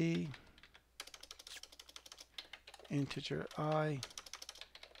C, integer I,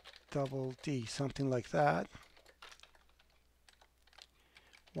 double D, something like that.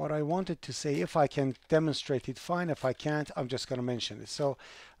 What I wanted to say, if I can demonstrate it, fine. If I can't, I'm just going to mention it. So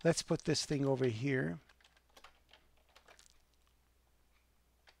let's put this thing over here.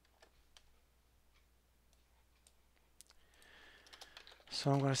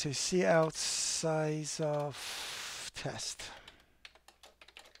 So I'm going to say cout size of test.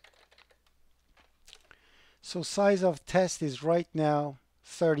 So size of test is right now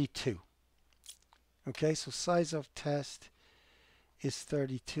 32. Okay, so size of test is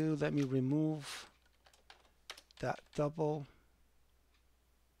 32. Let me remove that double.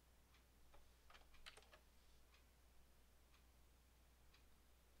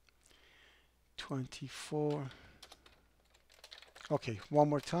 $24. Okay, one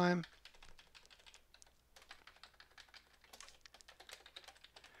more time.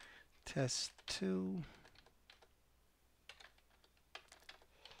 Test 2.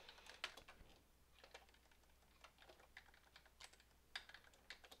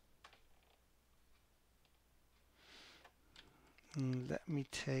 Let me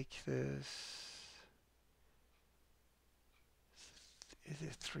take this. Is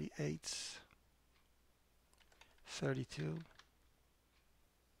it 3/8? 32.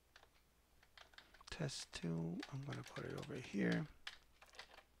 Test 2. I'm going to put it over here.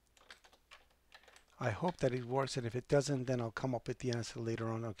 I hope that it works, and if it doesn't, then I'll come up with the answer later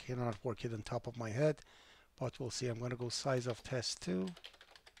on. I cannot work it on top of my head, but we'll see. I'm going to go size of test 2.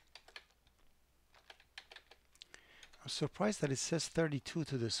 I'm surprised that it says 32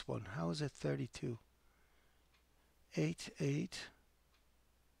 to this one. How is it 32? 8, 8.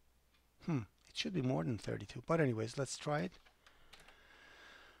 It should be more than 32. But anyways, let's try it.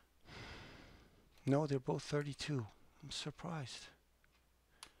 No, they're both 32. I'm surprised.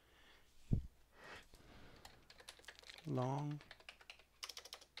 Long.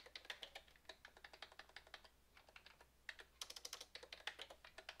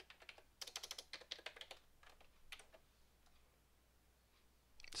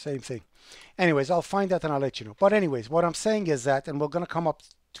 Same thing. Anyways, I'll find that and I'll let you know. But anyways, what I'm saying is that, and we're going to come up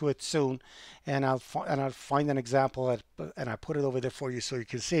to it soon, and I'll find an example and I put it over there for you so you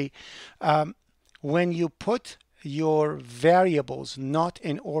can see. When you put your variables not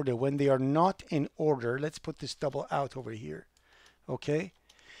in order, when they are not in order, let's put this double out over here. Okay.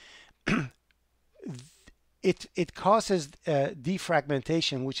 It causes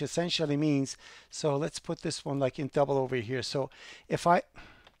defragmentation, which essentially means, so let's put this one like in double over here. So if I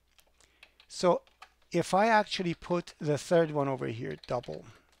actually put the third one over here, double,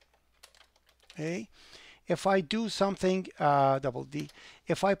 okay, if I do something, double D,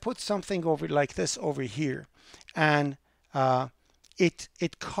 if I put something over like this over here, and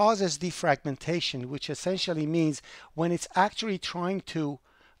it causes defragmentation, which essentially means when it's actually trying to,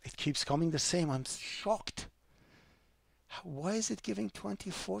 it keeps coming the same. I'm shocked. Why is it giving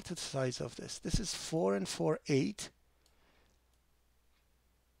 24 to the size of this? This is 4 and 4, 8.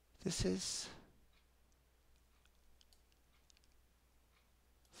 This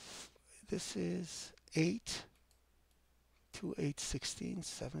is 8, 2, 8, 16,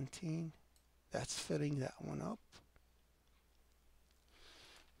 17. That's filling that one up.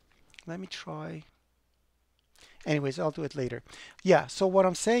 Let me try. Anyways, I'll do it later. Yeah, so what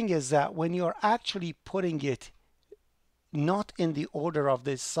I'm saying is that when you're actually putting it not in the order of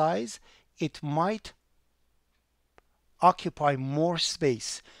this size, it might occupy more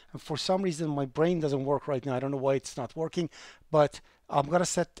space. And for some reason, my brain doesn't work right now. I don't know why it's not working, but I'm gonna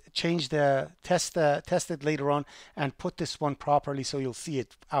change the test it later on and put this one properly so you'll see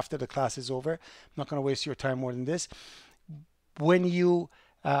it after the class is over. I'm not gonna waste your time more than this. When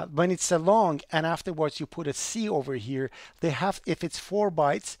it's a long and afterwards you put a C over here, if it's 4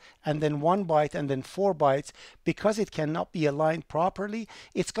 bytes and then 1 byte and then 4 bytes, because it cannot be aligned properly,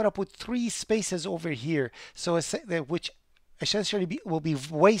 it's going to put 3 spaces over here, so which essentially will be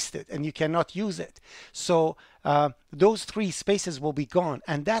wasted and you cannot use it. So those 3 spaces will be gone,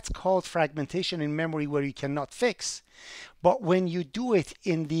 and that's called fragmentation in memory, where you cannot fix. But when you do it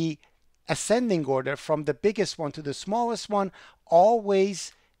in the ascending order from the biggest one to the smallest one,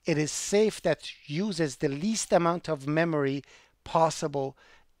 always it is safe that uses the least amount of memory possible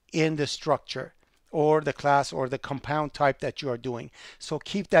in the structure or the class or the compound type that you are doing. So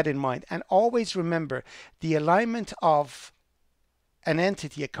keep that in mind, and always remember the alignment of an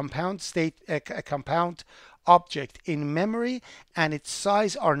entity, a compound state, a compound object in memory and its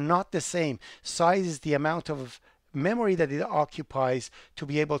size are not the same. Size is the amount of memory that it occupies to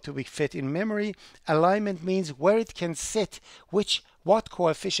be able to be fit in memory. Alignment means where it can sit, what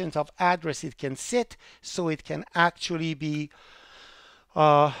coefficient of address it can sit, so it can actually be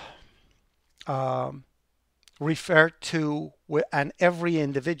referred to, and every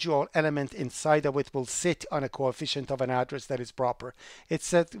individual element inside of it will sit on a coefficient of an address that is proper.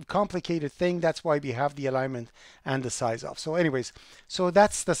 It's a complicated thing. That's why we have the alignment and the size of. So anyways, so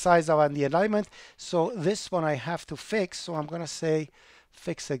that's the size of and the alignment. So this one I have to fix. So I'm going to say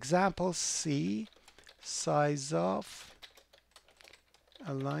fix example C, size of,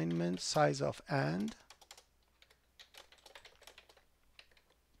 alignment, size of and.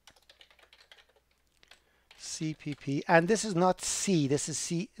 CPP, and this is not C, this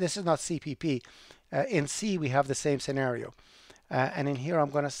is not CPP. In C we have the same scenario, and in here I'm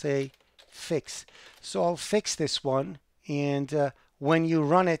going to say fix. So I'll fix this one, and when you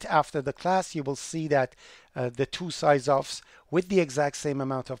run it after the class, you will see that the 2 size offs with the exact same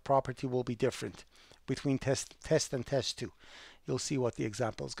amount of property will be different between test and test 2. You'll see what the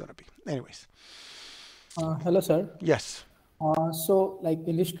example is going to be. Anyways. Hello, sir. Yes. So like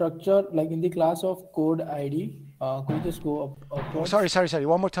in the structure, like in the class of code ID, could you just go upwards? Oh, sorry.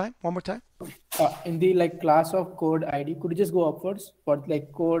 One more time. In the like class of code ID, could you just go upwards for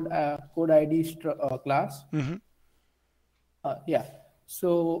like code ID class? Mm-hmm. Yeah.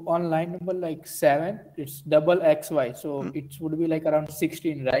 So on line number like 7, it's double XY. So it would be like around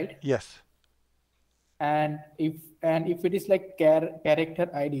 16, right? Yes. And if it is like character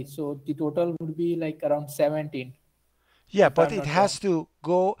ID, so the total would be like around 17. Yeah, but it has to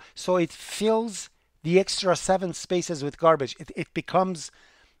go, so it fills the extra 7 spaces with garbage. It becomes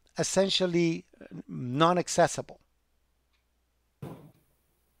essentially non-accessible.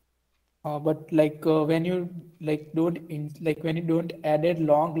 But like when you like when you don't added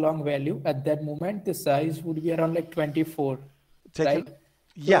long value at that moment, the size would be around like 24, right?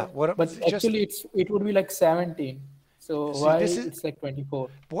 Yeah, So, what but just actually it would be like 17. So see why this is it's like 24?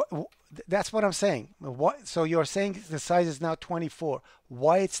 that's what I'm saying. What, so you're saying the size is now 24.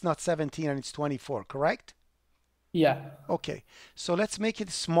 Why it's not 17 and it's 24, correct? Yeah. Okay, so let's make it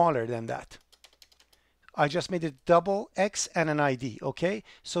smaller than that. I just made it double X and an ID, okay?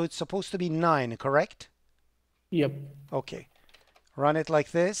 So it's supposed to be 9, correct? Yep. Okay, run it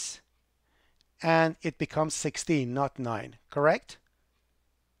like this, and it becomes 16, not 9, correct?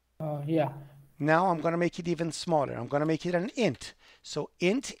 Yeah. Now I'm going to make it even smaller. I'm going to make it an int. So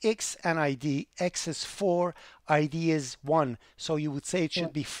int x and ID, x is 4, ID is 1. So you would say it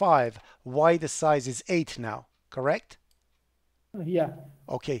should be 5. Why the size is 8 now, correct? Yeah.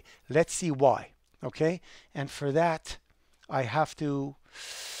 Okay, let's see why. Okay, and for that I have to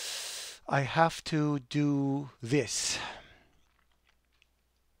do this.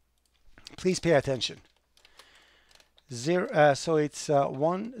 Please pay attention. So it's 0,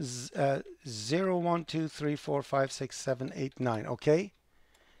 1, 2, 3, 4, 5, 6, 7, 8, 9. Okay,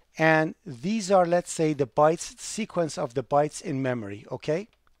 and these are, let's say, the bytes sequence of the bytes in memory. Okay,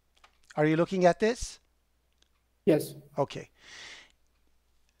 are you looking at this? Yes. Okay.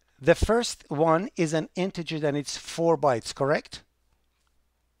 The first one is an integer, then it's 4 bytes, correct?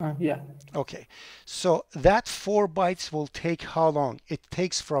 Yeah. Okay, so that 4 bytes will take how long? It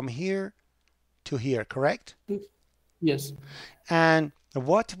takes from here to here, correct? Yes. And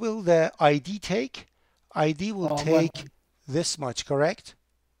what will the ID take? ID will take 1. this much, correct?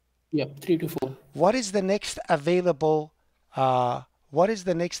 Yep. 3 to 4. What is the next available byte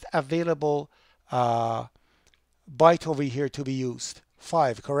over here to be used?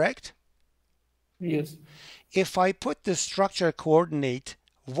 5, correct? Yes. If I put the structure coordinate,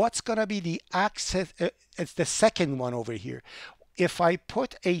 what's going to be the access? It's the second one over here. If I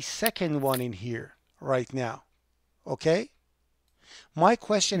put a second one in here right now, okay? My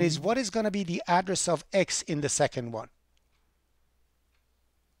question is, what is going to be the address of X in the second one?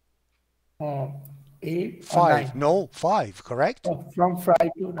 8 or 5. 9. No, 5, correct? Oh, from 5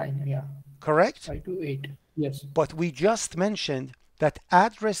 to 9. Yeah. Correct? 5 to 8. Yes. But we just mentioned that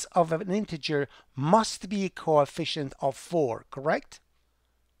address of an integer must be a coefficient of 4, correct?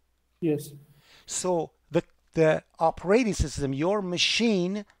 Yes. So the operating system, your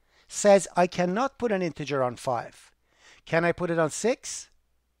machine, says I cannot put an integer on 5. Can I put it on 6?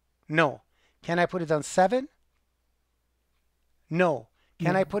 No. Can I put it on 7? No.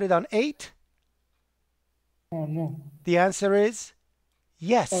 Can I put it on 8? Oh, no. The answer is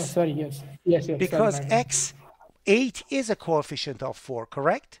yes. Oh, sorry. Yes. Yes. Yes. Because sorry, X, 8 is a coefficient of 4,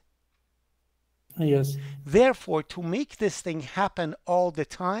 correct? Yes. Therefore, to make this thing happen all the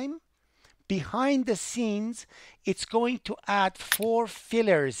time, behind the scenes, it's going to add 4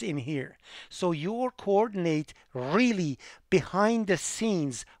 fillers in here. So your coordinate really behind the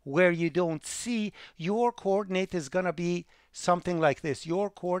scenes where you don't see, your coordinate is going to be something like this. Your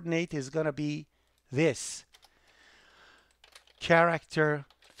coordinate is going to be this. Character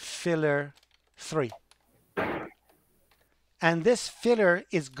filler 3. And this filler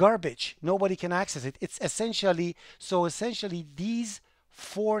is garbage. Nobody can access it. It's essentially, these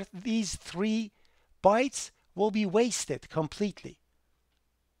 3 bytes will be wasted completely.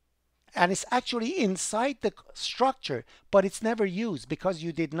 And it's actually inside the structure, but it's never used because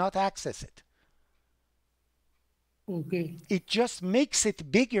you did not access it. Okay. It just makes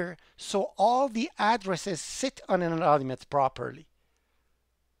it bigger so all the addresses sit on an element properly.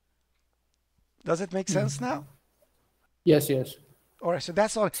 Does it make sense now? Yes. Yes. All right, so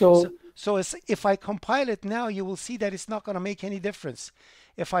that's all. So if I compile it now, you will see that it's not going to make any difference.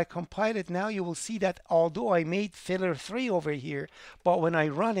 If I compile it now, you will see that although I made filler 3 over here, but when I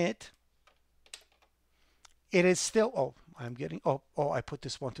run it, it is still, I put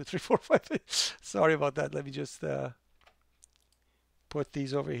this 1, 2, 3, 4, 5. Sorry about that. Let me just put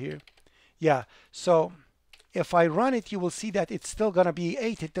these over here. Yeah, so if I run it, you will see that it's still going to be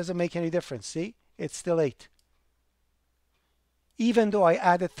 8. It doesn't make any difference. See, it's still 8. Even though I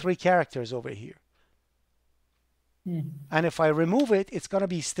added 3 characters over here. And if I remove it, it's going to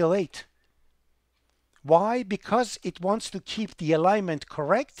be still 8. Why? Because it wants to keep the alignment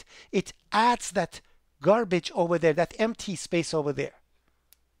correct. It adds that garbage over there, that empty space over there.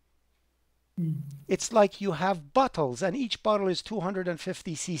 It's like you have bottles, and each bottle is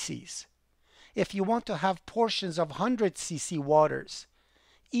 250 cc's. If you want to have portions of 100 cc waters,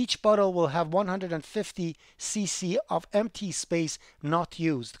 each bottle will have 150 cc of empty space not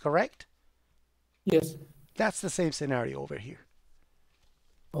used, correct? Yes. That's the same scenario over here.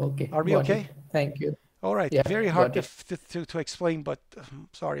 Okay. Are we got okay? it. Thank you. All right. Yeah, Very hard got to explain, but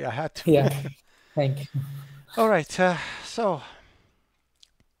sorry, I had to. Yeah. Thank you. All right. So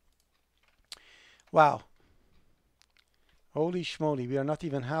Wow. Holy schmoly, we are not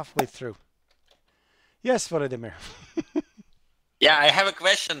even halfway through. Yes, Vladimir. Yeah, I have a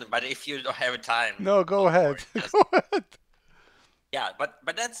question, but if you don't have time. No, go ahead. Just, Go ahead. yeah, but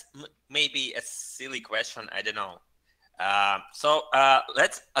that's maybe a silly question. I don't know.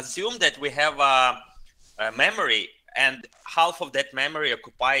 Let's assume that we have a memory, and half of that memory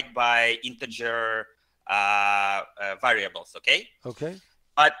occupied by integer variables. Okay. Okay.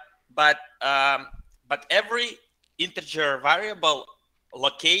 But every integer variable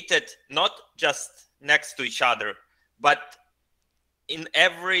located not just next to each other, but in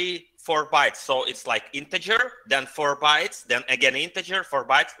every 4 bytes. So it's like integer, then 4 bytes, then again integer, 4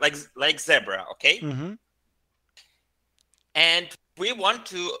 bytes, like zebra, okay? Mm-hmm. And we want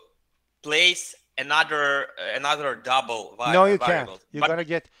to place another double No, you variable. can't.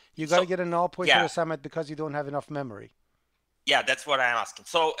 You gotta get a null pointer yeah. assignment because you don't have enough memory. Yeah, that's what I'm asking.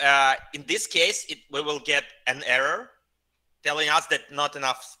 So in this case, we will get an error telling us that not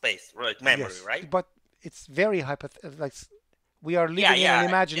enough space, right? Memory, Yes, right? but it's very like we are living in an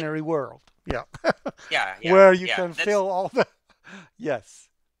imaginary world. Yeah. Yeah. Where you can fill all the. Yes.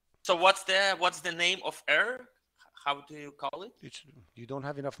 So what's the name of error? How do you call it? You don't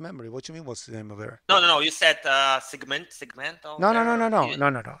have enough memory. What do you mean? What's the name of error? No. You said segment. No.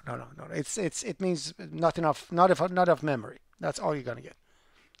 It means not enough memory. That's all you're gonna get.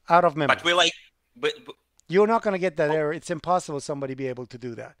 Out of memory. But you're not gonna get that error. It's impossible somebody be able to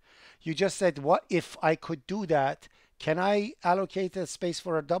do that. You just said, what if I could do that? Can I allocate a space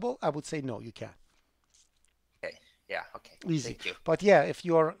for a double? I would say no, you can't. Okay. Yeah. Okay. Easy. Thank you. But yeah, if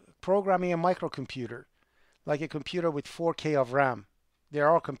you're programming a microcomputer, like a computer with 4K of RAM, there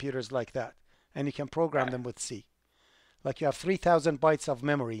are computers like that, and you can program them with C. Like you have 3,000 bytes of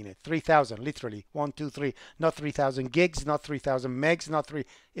memory in it. 3,000, literally. 1, 2, 3. Not 3,000 gigs, not 3,000 megs, not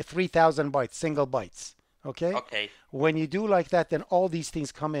 3,000 bytes, single bytes. Okay? Okay. When you do like that, then all these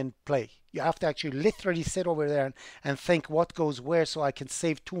things come in play. You have to actually literally sit over there and think what goes where so I can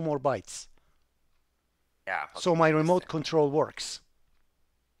save 2 more bytes. Yeah. Okay. So my remote control works.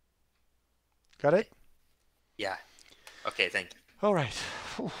 Got it? Yeah. Okay, thank you. All right.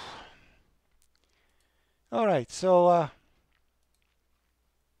 Whew. All right. So,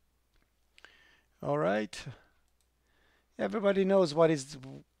 all right. Everybody knows what it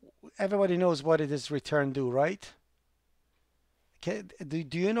is return do, right? Okay.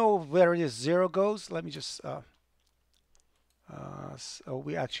 Do you know where this 0 goes? Let me just. So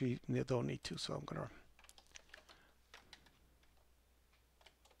we actually don't need to. So I'm gonna.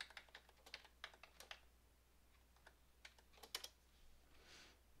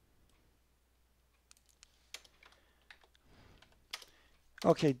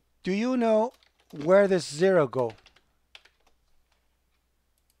 Okay, do you know where this 0 go?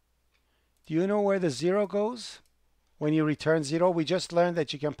 Do you know where the 0 goes? When you return 0, we just learned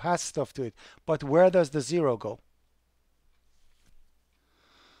that you can pass stuff to it. But where does the 0 go?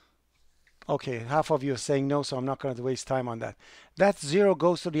 Okay, half of you are saying no, so I'm not going to waste time on that. That 0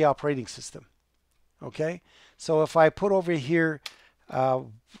 goes to the operating system. Okay, so if I put over here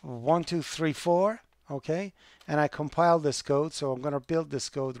 1, 2, 3, 4, okay, and I compile this code, so I'm going to build this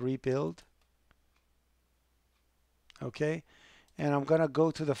code, rebuild. Okay, and I'm going to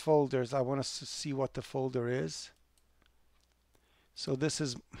go to the folders. I want to see what the folder is. So this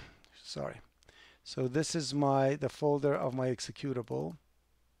is, sorry. So this is the folder of my executable.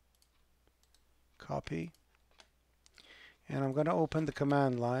 Copy. And I'm going to open the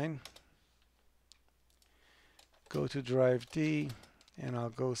command line. Go to drive D, and I'll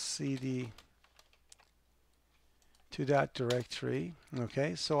go cd to that directory.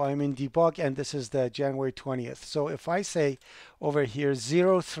 Okay, so I'm in debug, and this is the January 20th. So if I say over here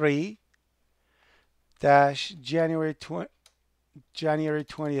 03 dash January 20th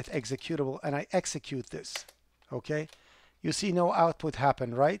executable, and I execute this, okay, you see no output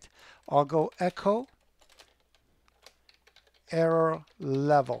happen, right? I'll go echo error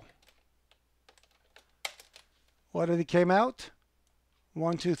level. What did it came out?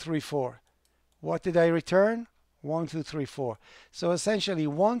 1, 2, 3, 4. What did I return? 1, 2, 3, 4. So essentially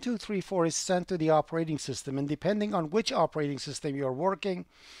 1, 2, 3, 4 is sent to the operating system, and depending on which operating system you're working,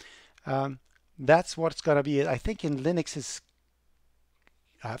 that's what's going to be it. I think in Linux is,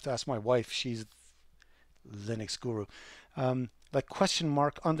 I have to ask my wife, she's Linux guru, like question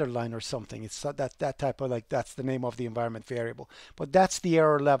mark underline or something. It's that type of, like, that's the name of the environment variable, but that's the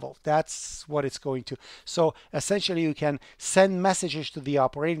error level. That's what it's going to. So essentially you can send messages to the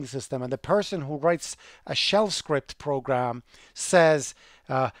operating system, and the person who writes a shell script program says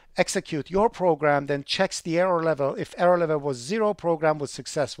execute your program, then checks the error level. If error level was 0, program was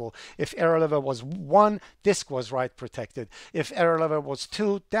successful. If error level was 1, disk was write protected. If error level was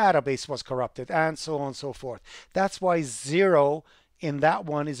 2, database was corrupted, and so on and so forth. That's why 0 in that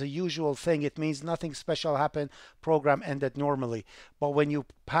one is a usual thing. It means nothing special happened, program ended normally. But when you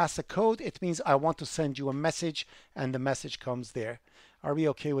pass a code, it means I want to send you a message, and the message comes there. Are we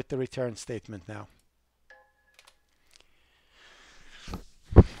okay with the return statement now?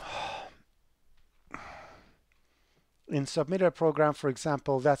 In submitter program, for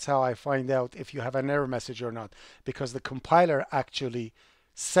example, that's how I find out if you have an error message or not, because the compiler actually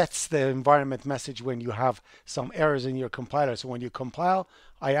sets the environment message when you have some errors in your compiler. So when you compile,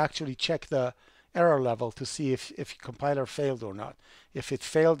 I actually check the error level to see if compiler failed or not. If it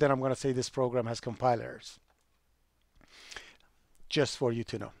failed, then I'm going to say this program has compile errors. Just for you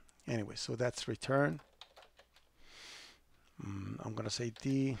to know. Anyway, so that's return. I'm going to say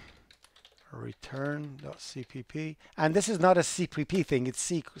D return.cpp, and this is not a CPP thing, it's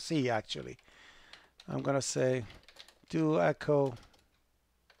C actually. I'm going to say do echo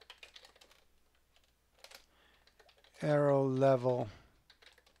error level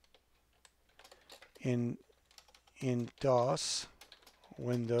in DOS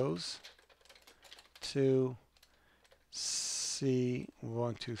Windows to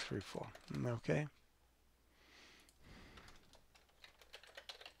C1234. Okay.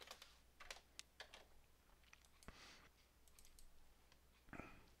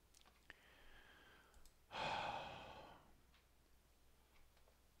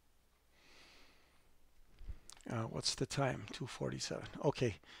 What's the time? 2:47.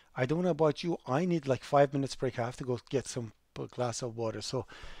 Okay, I don't know about you. I need like 5 minutes break. I have to go get some glass of water. So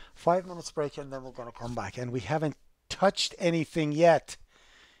 5 minutes break, and then we're going to come back. And we haven't touched anything yet.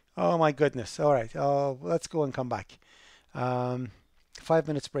 Oh my goodness. All right. Let's go and come back. 5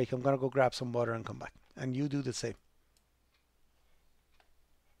 minutes break. I'm going to go grab some water and come back. And you do the same.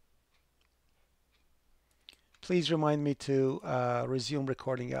 Please remind me to resume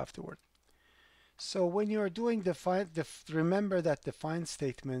recording afterward. So when you're doing remember that define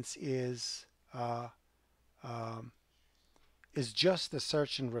statements is just the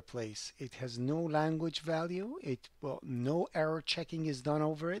search and replace. It has no language value. No error checking is done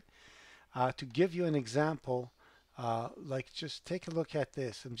over it. To give you an example, like just take a look at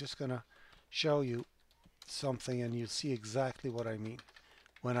this. I'm just gonna show you something, and you'll see exactly what I mean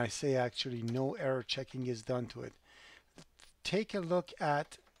when I say actually no error checking is done to it. Take a look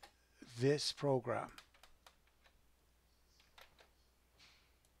at this program.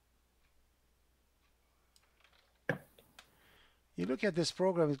 You look at this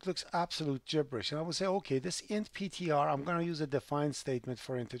program, it looks absolute gibberish. And I would say, okay, this int ptr, I'm going to use a define statement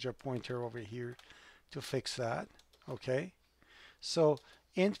for integer pointer over here to fix that. Okay. So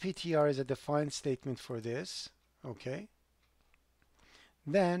int ptr is a define statement for this. Okay.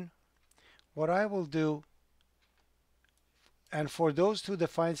 Then what I will do, and for those two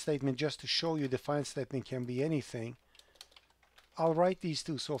define statements, just to show you define statement can be anything, I'll write these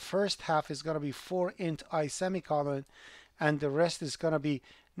two. So first half is going to be for int I semicolon, and the rest is going to be,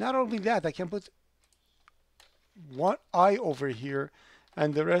 not only that, I can put one I over here,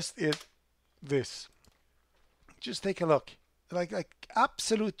 and the rest is this. Just take a look. Like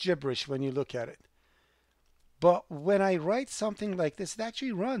absolute gibberish when you look at it. But when I write something like this, it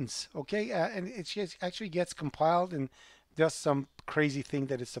actually runs, okay? And it just actually gets compiled and does some crazy thing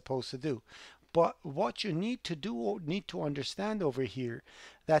that it's supposed to do. But what you need to understand over here,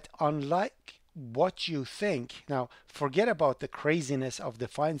 that unlike what you think, now forget about the craziness of the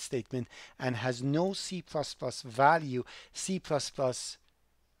define statement and has no C++ value, C++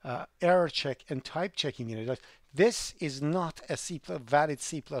 error check and type checking in it. This is not a valid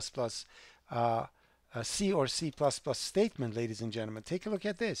C++ C or C++ statement, ladies and gentlemen. Take a look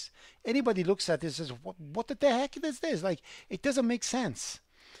at this. Anybody looks at this and says, what the heck is this? Like, it doesn't make sense.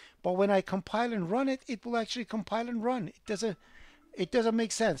 But when I compile and run it, it will actually compile and run. It doesn't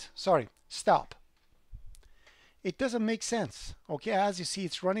make sense. Sorry, stop. It doesn't make sense. Okay, as you see,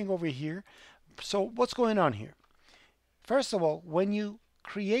 it's running over here. So what's going on here? First of all, when you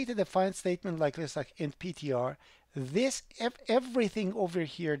create a define statement like this, like int ptr, this everything over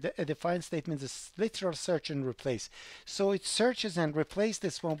here, the define statement is literal search and replace. So it searches and replaces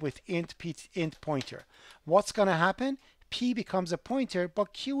this one with int pointer. What's going to happen? P becomes a pointer,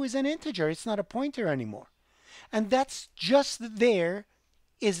 but Q is an integer. It's not a pointer anymore. And that's just there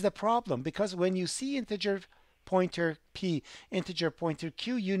is the problem, because when you see integer pointer P, integer pointer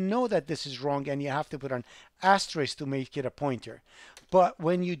Q, you know that this is wrong and you have to put an asterisk to make it a pointer. But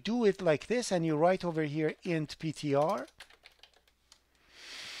when you do it like this and you write over here int ptr,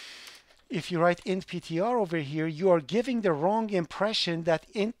 if you write int ptr over here, you are giving the wrong impression that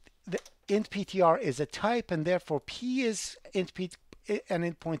int ptr is a type, and therefore p is an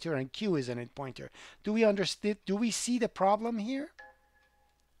int pointer and q is an int pointer. Do we understand? Do we see the problem here?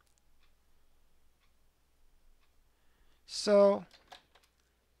 So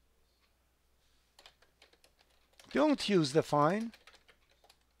don't use define.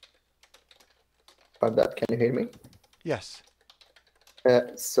 About that, can you hear me? Yes.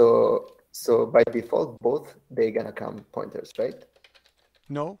 So by default, both they're gonna come pointers, right?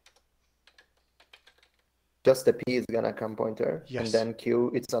 No. Just the p is gonna come pointer, Yes. and then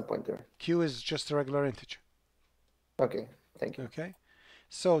q it's not pointer. Q is just a regular integer. Okay, thank you. Okay.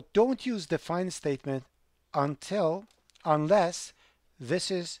 So don't use define statement unless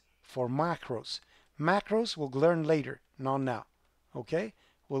this is for macros. Macros we'll learn later, not now. Okay?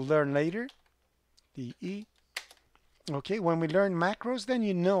 We'll learn later. DE. Okay, when we learn macros, then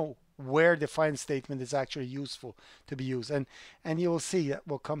you know where define statement is actually useful to be used, and you will see that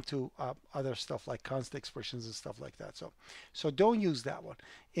we'll come to other stuff like constant expressions and stuff like that. So don't use that one.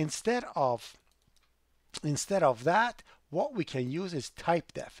 Instead of that, what we can use is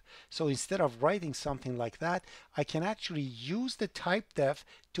type def. So instead of writing something like that, I can actually use the type def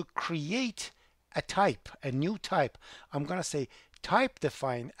to create a type, a new type. I'm going to say type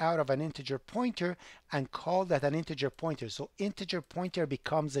define out of an integer pointer and call that an integer pointer. So integer pointer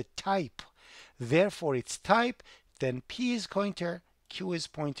becomes a type. Therefore it's type, then p is pointer, q is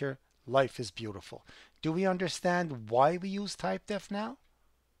pointer, life is beautiful. Do we understand why we use type def now?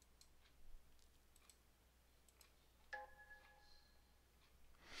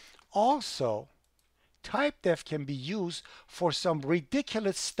 Also, type def can be used for some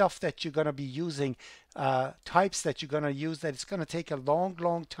ridiculous stuff that you're going to be using, types that you're going to use that it's going to take a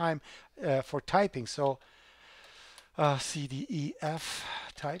long time for typing. So C, D, E, F,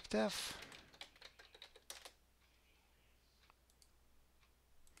 type def.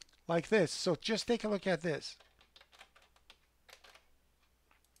 Like this. So just take a look at this.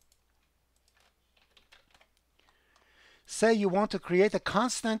 Say you want to create a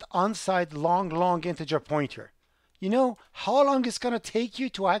constant unsigned long integer pointer. You know how long it's going to take you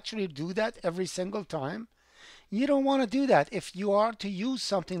to actually do that every single time? You don't want to do that. If you are to use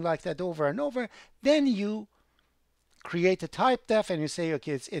something like that over and over, then you create a type def and you say,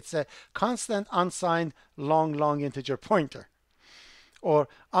 okay, it's a constant unsigned long integer pointer, or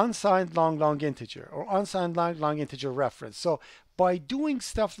unsigned long integer, or unsigned long integer reference. So by doing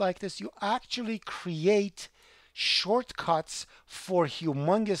stuff like this, you actually create shortcuts for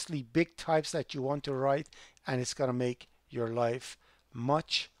humongously big types that you want to write, and it's going to make your life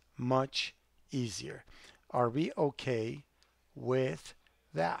much easier. Are we okay with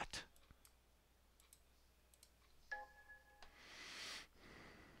that?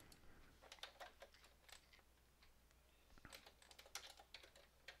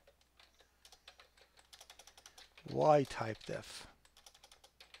 Why type def?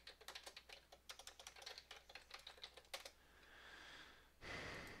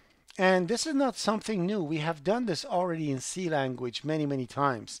 And this is not something new. We have done this already in C language many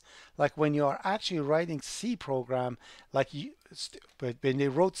times. Like when you are actually writing C program, when they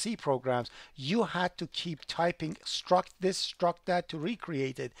wrote C programs, you had to keep typing struct this, struct that to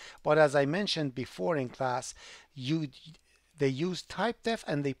recreate it. But as I mentioned before in class, they used type def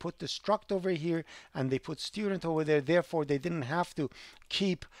and they put the struct over here and they put student over there. Therefore, they didn't have to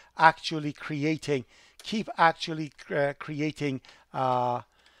keep actually creating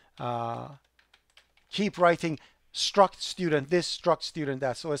keep writing struct student this, struct student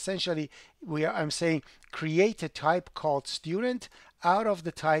that. So essentially I'm saying create a type called student out of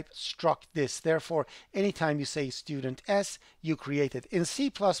the type struct this. Therefore, anytime you say student s, you create it. In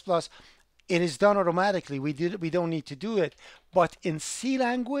C++, it is done automatically. We don't need to do it. But in C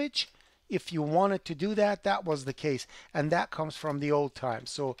language, if you wanted to do that, that was the case. And that comes from the old time.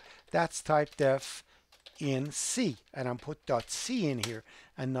 So that's type def in C, and I'm put .c in here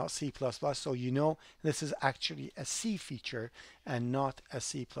and not C++, so you know this is actually a C feature and not a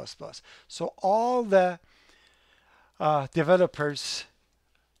C++. So all the developers,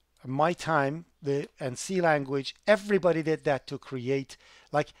 my time, and C language, everybody did that to create,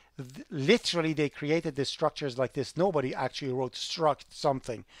 like literally they created the structures like this. Nobody actually wrote struct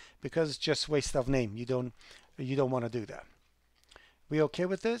something because it's just waste of name. You don't want to do that. We okay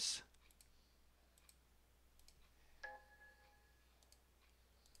with this?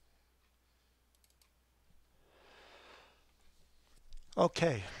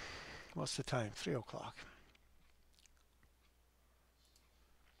 Okay, what's the time? 3 o'clock.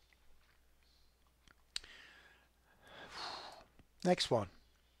 Next one.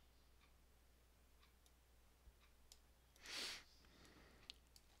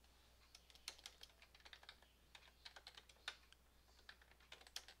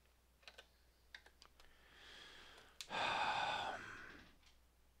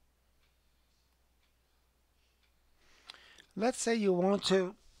 let's say you want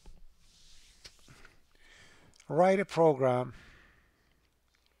to write a program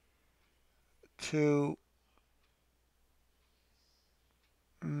to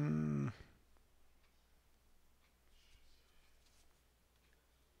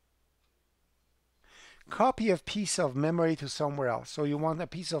copy a piece of memory to somewhere else. So you want a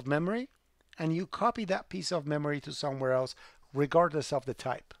piece of memory and you copy that piece of memory to somewhere else regardless of the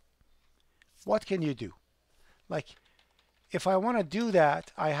type. What can you do? Like, if I want to do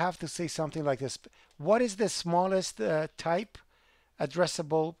that, I have to say something like this. What is the smallest type,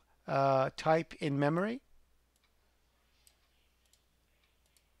 addressable type in memory?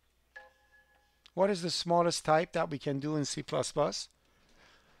 What is the smallest type that we can do in C++?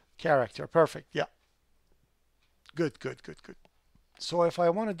 Character. Perfect. Yeah. Good, good, good, good. So if I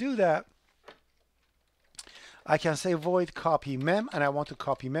want to do that, I can say void copy mem, and I want to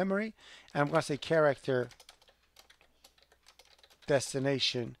copy memory. And I'm going to say character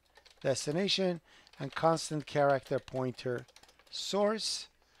destination, and constant character pointer source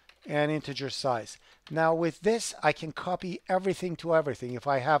and integer size. Now with this, I can copy everything to everything. If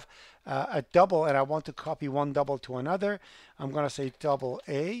I have a double and I want to copy one double to another, I'm going to say double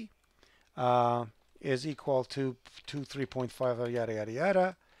A is equal to 3.5 yada yada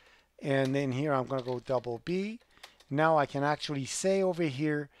yada. And then here I'm going to go double B. Now I can actually say over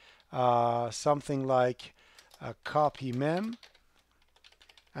here something like copy mem.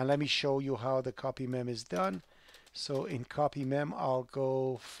 And let me show you how the copy mem is done. So in copy mem, I'll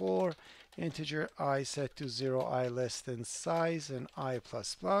go for integer I set to 0, I less than size, and I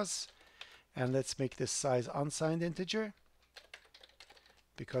plus plus. And let's make this size unsigned integer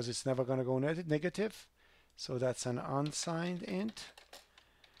because it's never going to go negative. So that's an unsigned int.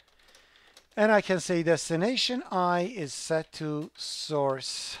 And I can say destination I is set to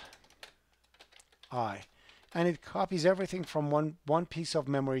source I. And it copies everything from one piece of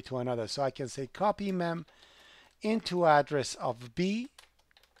memory to another. So I can say copy mem into address of B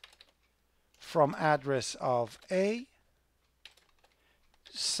from address of A,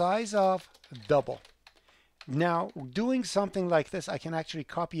 size of double. Now, doing something like this, I can actually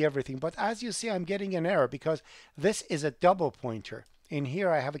copy everything. But as you see, I'm getting an error because this is a double pointer. In here,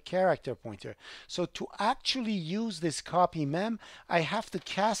 I have a character pointer. So to actually use this copy mem, I have to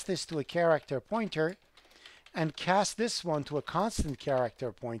cast this to a character pointer and cast this one to a constant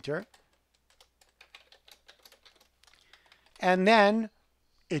character pointer. And then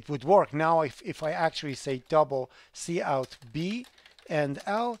it would work. Now, if I actually say double C out B and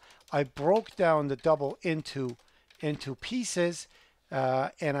L, I broke down the double into pieces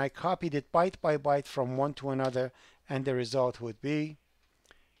and I copied it byte by byte from one to another, and the result would be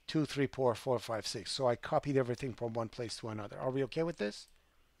 2, 3, 4, 4, 5, 6. So I copied everything from one place to another. Are we okay with this?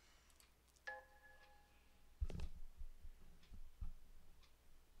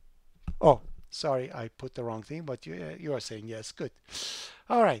 Oh, sorry, I put the wrong thing, but you are saying yes. Good.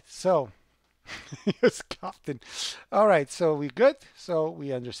 All right, so yes, Captain. All right, so we good? So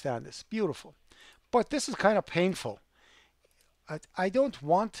we understand this. Beautiful. But this is kind of painful. I don't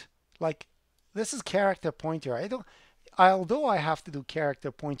want, like, this is character pointer. Although I have to do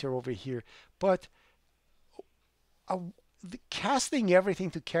character pointer over here, but casting everything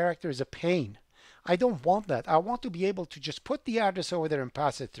to character is a pain. I don't want that. I want to be able to just put the address over there and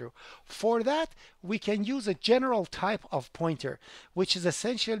pass it through. For that, we can use a general type of pointer, which is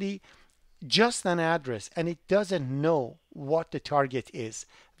essentially just an address, and it doesn't know what the target is.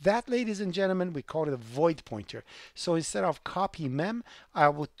 That, ladies and gentlemen, we call it a void pointer. So instead of copy mem, I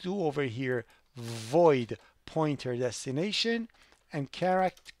would do over here void pointer destination and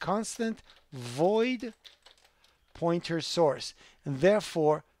character constant void pointer source. And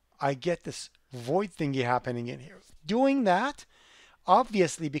therefore, I get this void thingy happening in here. Doing that,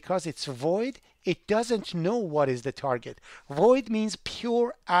 obviously, because it's void, it doesn't know what is the target. Void means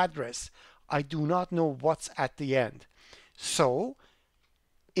pure address. I do not know what's at the end. So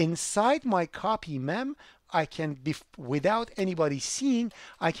inside my copy mem, I can, without anybody seeing,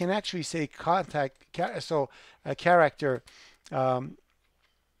 I can actually say character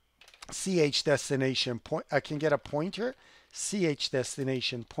ch destination point. I can get a pointer, ch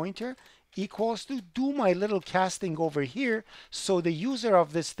destination pointer equals to do my little casting over here, so the user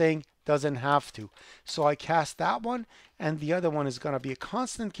of this thing doesn't have to. So I cast that one, and the other one is going to be a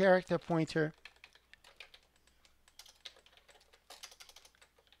constant character pointer.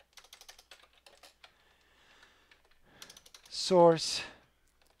 Source,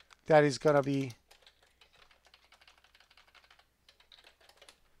 that is going to be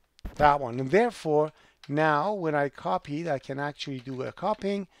that one. And therefore, now when I copy it, I can actually do a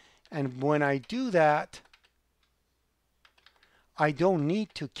copying. And when I do that, I don't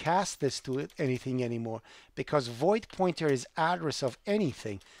need to cast this to anything anymore because void pointer is address of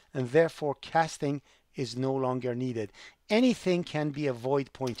anything, and therefore casting is no longer needed. Anything can be a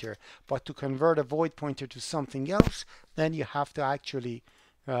void pointer, but to convert a void pointer to something else, then you have to actually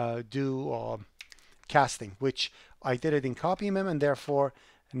do casting, which I did it in CopyMem, and therefore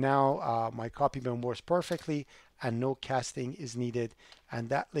now my CopyMem works perfectly and no casting is needed. And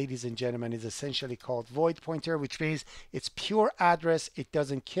that, ladies and gentlemen, is essentially called void pointer, which means it's pure address. It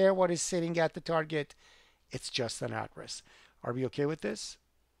doesn't care what is sitting at the target. It's just an address. Are we okay with this?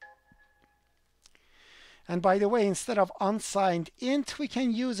 And by the way, instead of unsigned int, we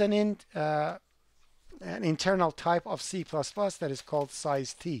can use an int, an internal type of C++ that is called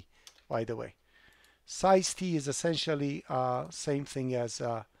size t, by the way. Size t is essentially same thing as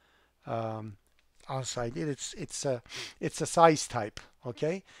unsigned int. It's a size type,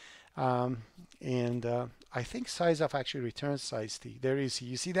 okay? I think size of actually returns size t. There is,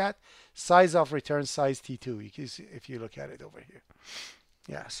 you see that? Size of returns size t2, if you look at it over here.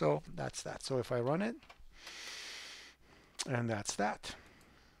 Yeah, so that's that. So if I run it, and that's that.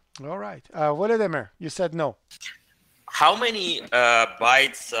 All right. Volodymyr, you said no. How many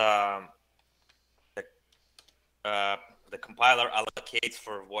bytes the compiler allocates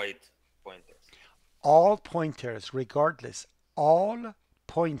for void pointers? All pointers, regardless. All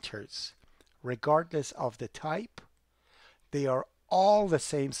pointers, regardless of the type, they are all the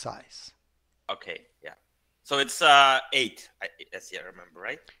same size. Okay, yeah. So it's 8, as I remember,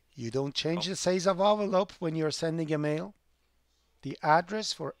 right? You don't change the size of envelope when you're sending a mail. The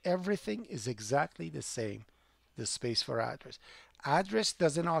address for everything is exactly the same, the space for address. Address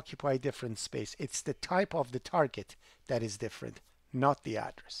doesn't occupy different space. It's the type of the target that is different, not the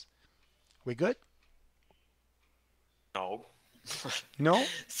address. We good? No. No?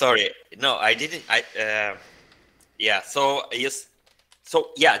 Sorry. No, I didn't. Yeah, so yes.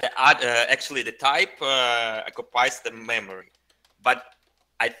 So yeah, actually the type occupies the memory. But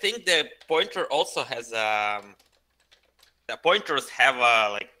I think the pointer also has the pointers have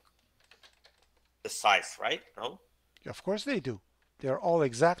like the size, right? No? Of course they do. They're all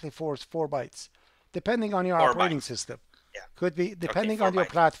exactly 4 bytes, depending on your 4 operating bytes. system. Yeah. Could be depending Okay, on your bytes.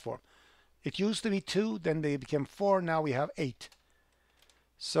 platform. It used to be 2, then they became 4, now we have 8.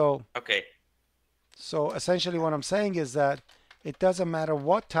 So Okay. So essentially what I'm saying is that it doesn't matter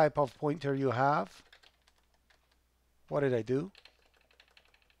what type of pointer you have. What did I do?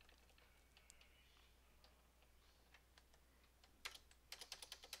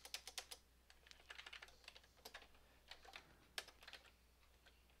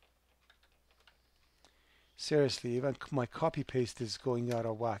 Seriously, even my copy paste is going out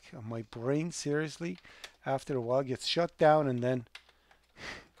of whack. My brain, seriously, after a while gets shut down and then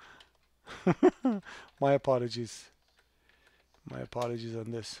my apologies. My apologies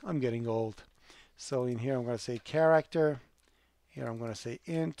on this. I'm getting old. So in here I'm going to say character. Here I'm going to say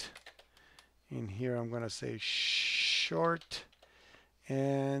int. In here I'm going to say short.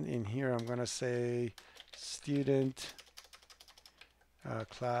 And in here I'm going to say student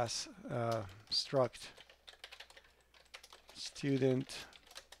class struct student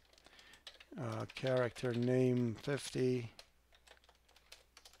character name 50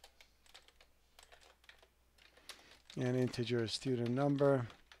 and integer student number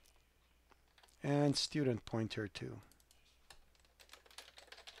and student pointer 2.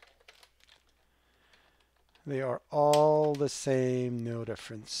 They are all the same, no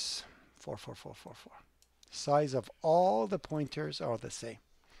difference. 44444. Size of all the pointers are the same.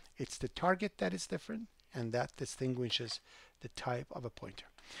 It's the target that is different, and that distinguishes the type of a pointer.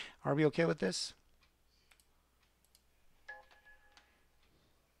 Are we okay with this?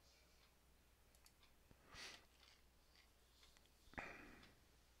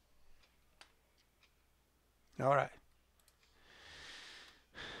 All right.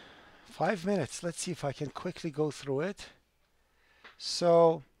 5 minutes. Let's see if I can quickly go through it.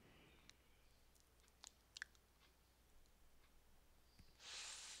 So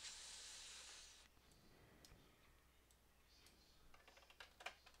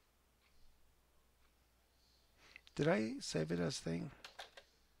did I save it as thing?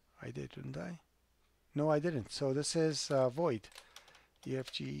 I did, didn't I? No, I didn't. So this is void.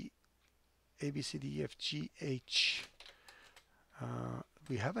 EFG, ABCD, EFG, H.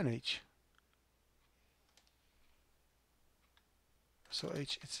 We have an H. So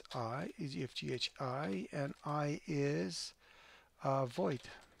H, it's I, is EFGHI, and I is void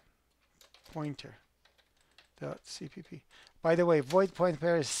pointer dot CPP. By the way, void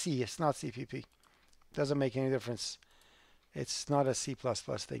pointer is C, it's not CPP. Doesn't make any difference. It's not a C++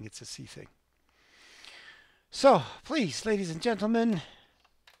 thing, it's a C thing. So, please, ladies and gentlemen,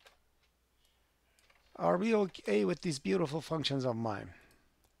 are we okay with these beautiful functions of mine?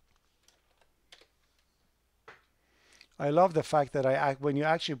 I love the fact that when you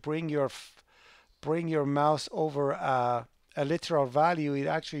actually bring your mouse over a literal value, it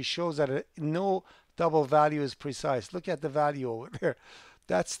actually shows that no double value is precise. Look at the value over there.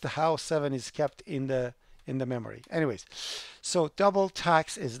 That's how 7 is kept in the memory. Anyways, so double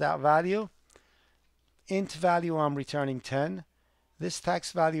tax is that value. Int value, I'm returning 10. This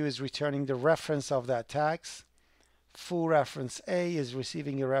tax value is returning the reference of that tax. Foo reference A is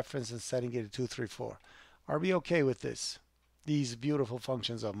receiving a reference and setting it to 234. Are we okay with this? These beautiful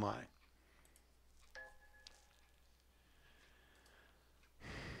functions of mine.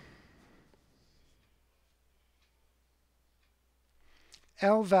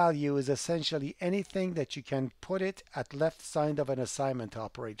 L value is essentially anything that you can put it at left side of an assignment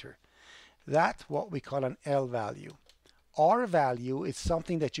operator. That's what we call an L value. R value is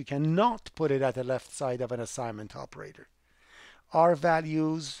something that you cannot put it at the left side of an assignment operator. R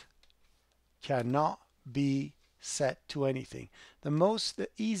values cannot be set to anything. The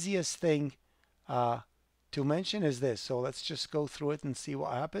easiest thing to mention is this. So let's just go through it and see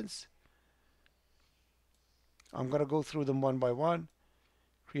what happens. I'm going to go through them one by one,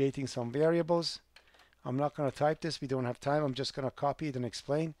 creating some variables. I'm not going to type this. We don't have time. I'm just going to copy it and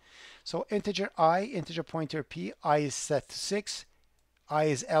explain. So integer I, integer pointer P, I is set to 6. I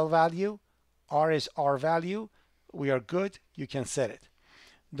is L value. R is R value. We are good. You can set it.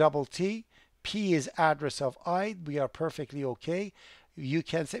 Double T, P is address of I. We are perfectly okay. You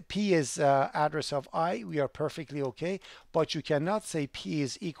can say P is address of I. We are perfectly okay. But you cannot say P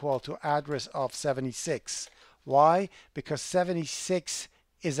is equal to address of 76. Why? Because 76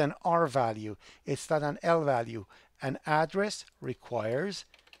 is an R value. It's not an L value. An address requires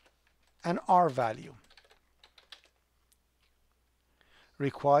an R value.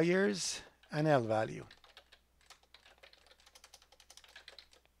 Requires an L value.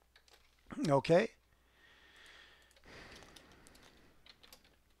 Okay?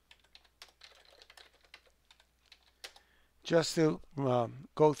 Just to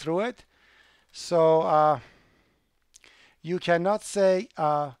go through it. So you cannot say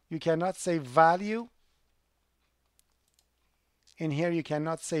value. In here you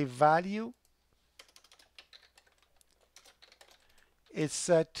cannot say value. It's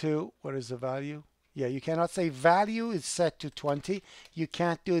set to, what is the value? Yeah, you cannot say value is set to 20. You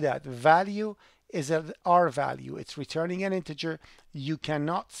can't do that. Value is an R value. It's returning an integer. You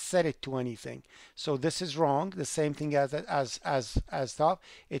cannot set it to anything. So this is wrong. The same thing as top.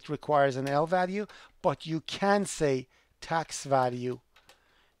 It requires an L value, but you can say tax value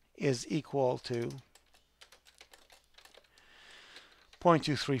is equal to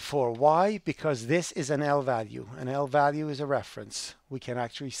 0.234. Why? Because this is an L value. An L value is a reference. We can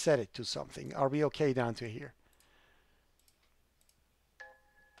actually set it to something. Are we okay down to here?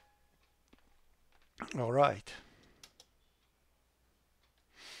 All right.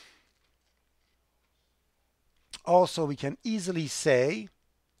 Also, we can easily say,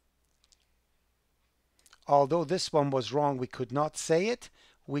 although this one was wrong, we could not say it.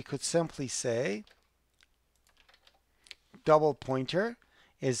 We could simply say double pointer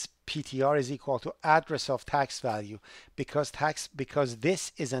is PTR is equal to address of tax value. Because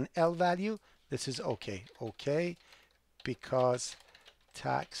this is an L value, this is okay. Okay, because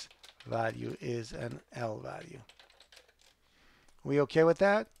tax value is an L value. We okay with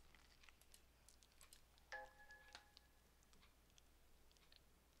that?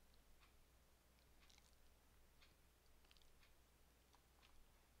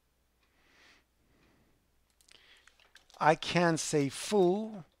 I can say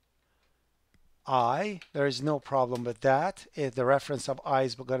foo I. There is no problem with that. If the reference of I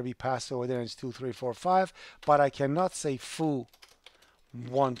is going to be passed over there, it's 2, 3, 4, 5. But I cannot say foo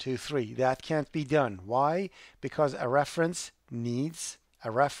 1, 2, 3. That can't be done. Why? Because a reference needs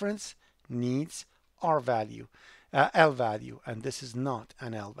R value, L value, and this is not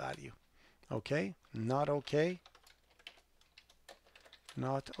an L value. Okay? Not okay.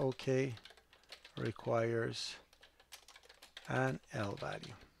 Not okay. Requires an L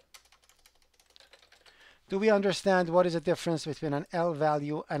value. Do we understand what is the difference between an L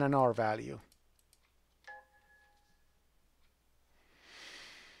value and an R value?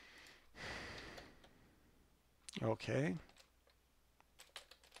 Okay.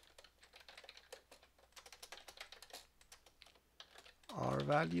 R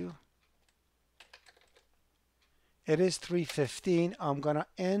value. It is 3:15. I'm going to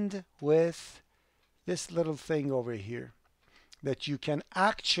end with this little thing over here that you can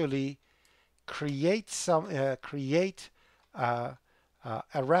actually create a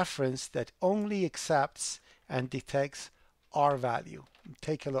reference that only accepts and detects R value.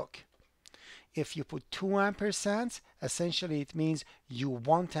 Take a look. If you put 2 ampersands, essentially it means you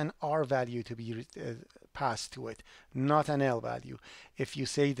want an R value to be passed to it, not an L value. If you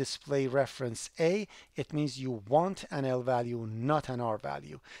say display reference A, it means you want an L value, not an R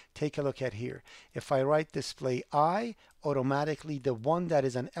value. Take a look at here. If I write display I, automatically the one that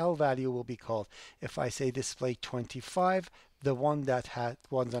is an L value will be called. If I say display 25, the one that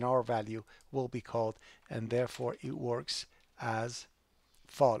wants an R value will be called, and therefore it works as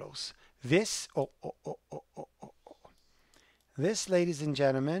follows. This, this, ladies and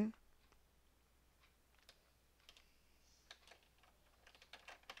gentlemen,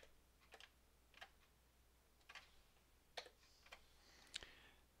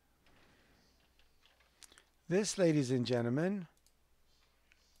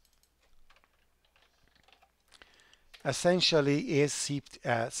 essentially is C++,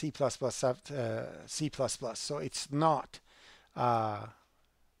 C++. So it's not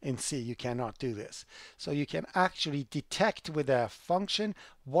in C. You cannot do this. So you can actually detect with a function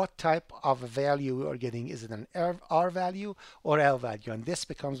what type of value you are getting. Is it an R value or L value? And this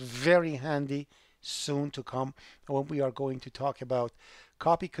becomes very handy soon to come when we are going to talk about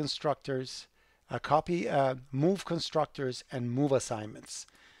copy constructors, move constructors, and move assignments.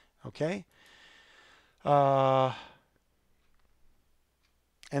 Okay? And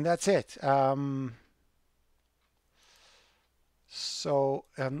that's it. So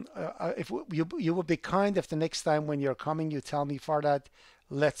if you would be kind if the next time when you're coming you tell me, Fardad,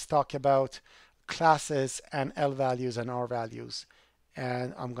 let's talk about classes and L values and R values,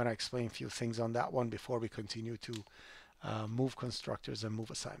 and I'm going to explain a few things on that one before we continue to move constructors and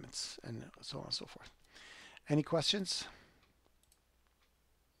move assignments and so on and so forth. Any questions?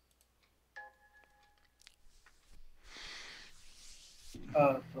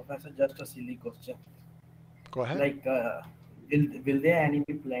 Professor, just a silly question. Go ahead. Like, will there any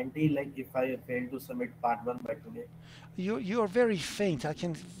be plenty? Like, if I fail to submit part 1 by today? You're very faint. I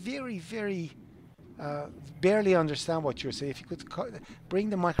can very barely understand what you're saying. If you could bring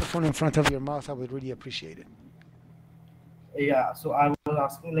the microphone in front of your mouth, I would really appreciate it. Yeah, so I was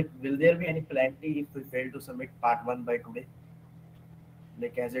asking, like, will there be any plenty if we fail to submit part 1 by today?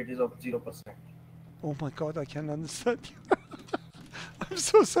 Like, as it is of 0%. Oh my God, I can't understand you. I'm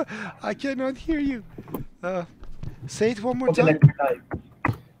so sorry. I cannot hear you. Say it one more time. Let me type.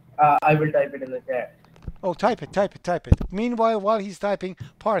 I will type it in the chat. Oh, type it. Meanwhile, while he's typing,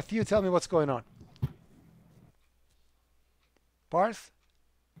 Parth, you tell me what's going on. Parth?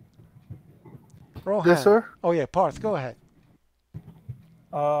 Rohan. Yes, sir. Oh yeah, Parth, go ahead.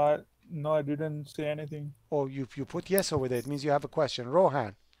 No, I didn't say anything. Oh, you put yes over there. It means you have a question.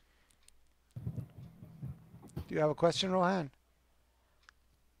 Rohan. Do you have a question, Rohan?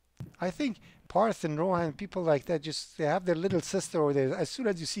 I think Parth and Rohan, people like that, just they have their little sister over there. As soon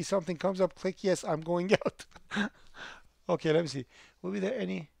as you see something comes up, click yes, I'm going out. Okay, let me see. Will be there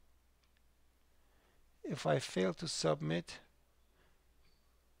any? If I fail to submit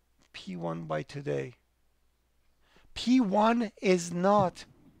P1 by today. P1 is not,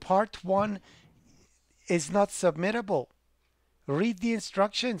 part 1 is not submittable. Read the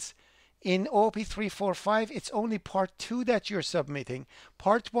instructions. In OOP345, it's only part 2 that you're submitting.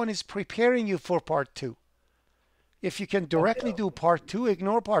 Part 1 is preparing you for part 2. If you can directly do part 2,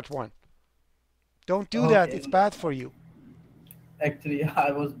 ignore part 1. Don't do that. It's bad for you. Actually, I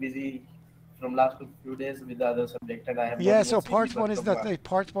was busy from last few days with the other subject, and I have so part 1 is not like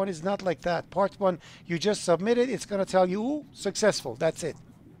part 1 is not like that. Part 1, you just submit it. It's going to tell you, ooh, successful. That's it.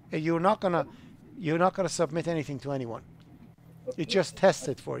 You're not gonna submit anything to anyone. It just tests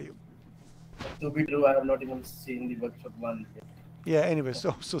it for you. To be true, I have not even seen the workshop 1 yet. Yeah, anyway,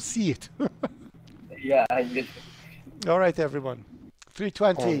 so see it. Yeah, I did. All right, everyone.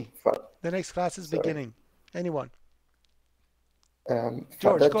 3:20. The next class is beginning. Anyone?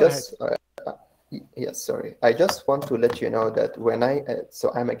 George, go ahead. Yes, sorry. I just want to let you know that when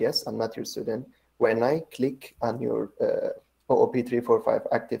so I'm a guest, I'm not your student. When I click on your OOP345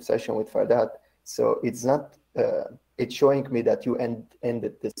 active session with Fardat, so it's not, it's showing me that you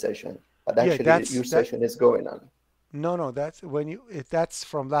ended the session. But actually, your session is going on. No, that's when that's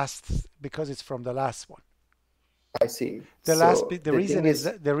from last, because it's from the last one. I see.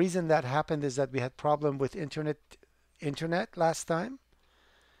 The reason that happened is that we had problem with internet last time,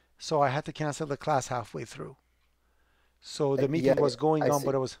 so I had to cancel the class halfway through. So the meeting was going on,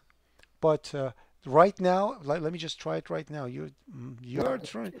 but right now, let me just try it right now. You're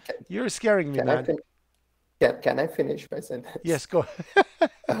scaring me, man. Can I finish my sentence? Yes, go.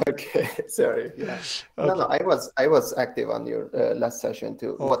 Okay, sorry. Yeah. Okay. No, I was active on your last session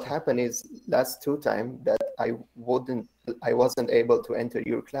too. Okay. What happened is last two time that I wasn't able to enter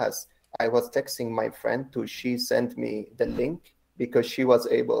your class. I was texting my friend she sent me the link because she was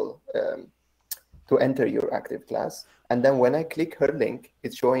able to enter your active class. And then when I click her link,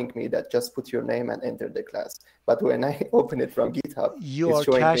 it's showing me that just put your name and enter the class. But when I open it from GitHub, You it's are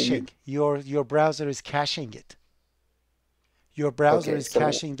showing caching. me Your browser is caching it. Your browser okay, is so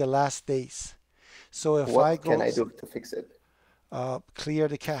caching the last days. So if I what go, can I do to fix it? clear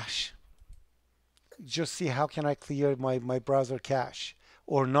the cache. Just see how can I clear my browser cache,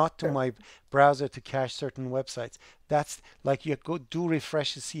 or not to my browser to cache certain websites. That's like you go do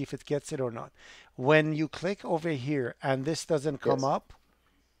refresh to see if it gets it or not. When you click over here and this doesn't come up,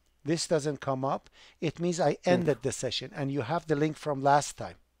 it means I ended the session and you have the link from last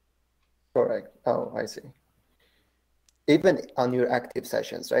time. Correct. Oh, I see. Even on your active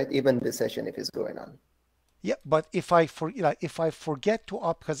sessions, right? Even the session if it's going on. Yeah, but if I forget to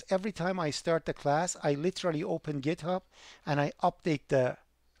up, because every time I start the class, I literally open GitHub and I update the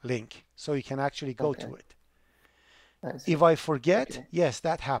link so you can actually go to it. If I forget, yes,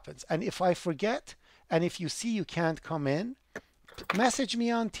 that happens. And if I forget, and if you see you can't come in, message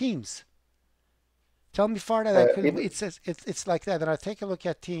me on Teams. Tell me far that I couldn't. It says it's like that, and I'll take a look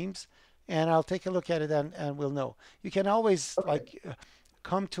at Teams, and I'll take a look at it, and we'll know. You can always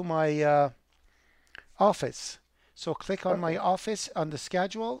come to my office. So click on my office on the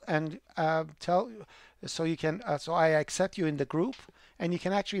schedule and so you can so I accept you in the group, and you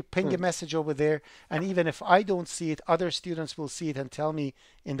can actually ping a message over there, and even if I don't see it, other students will see it and tell me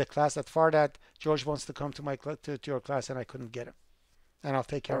in the class that Fardat George wants to come to my to your class and I couldn't get him, and I'll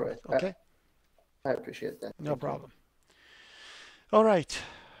take care of it. Okay. I appreciate that. No problem. All right.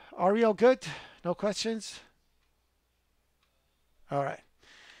 Are we all good? No questions? All right.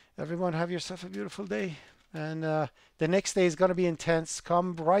 Everyone have yourself a beautiful day. And the next day is going to be intense.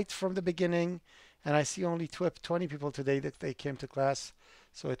 Come right from the beginning. And I see only 20 people today that they came to class.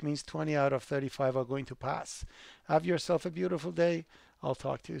 So it means 20 out of 35 are going to pass. Have yourself a beautiful day. I'll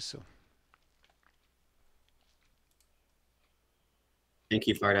talk to you soon. Thank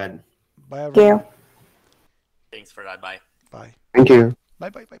you, Fardad. Bye, everyone. Thank you. Thanks for that. Bye. Bye. Thank you. Bye,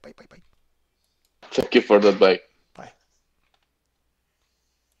 bye, bye, bye, bye, bye. Thank you for that. Bye.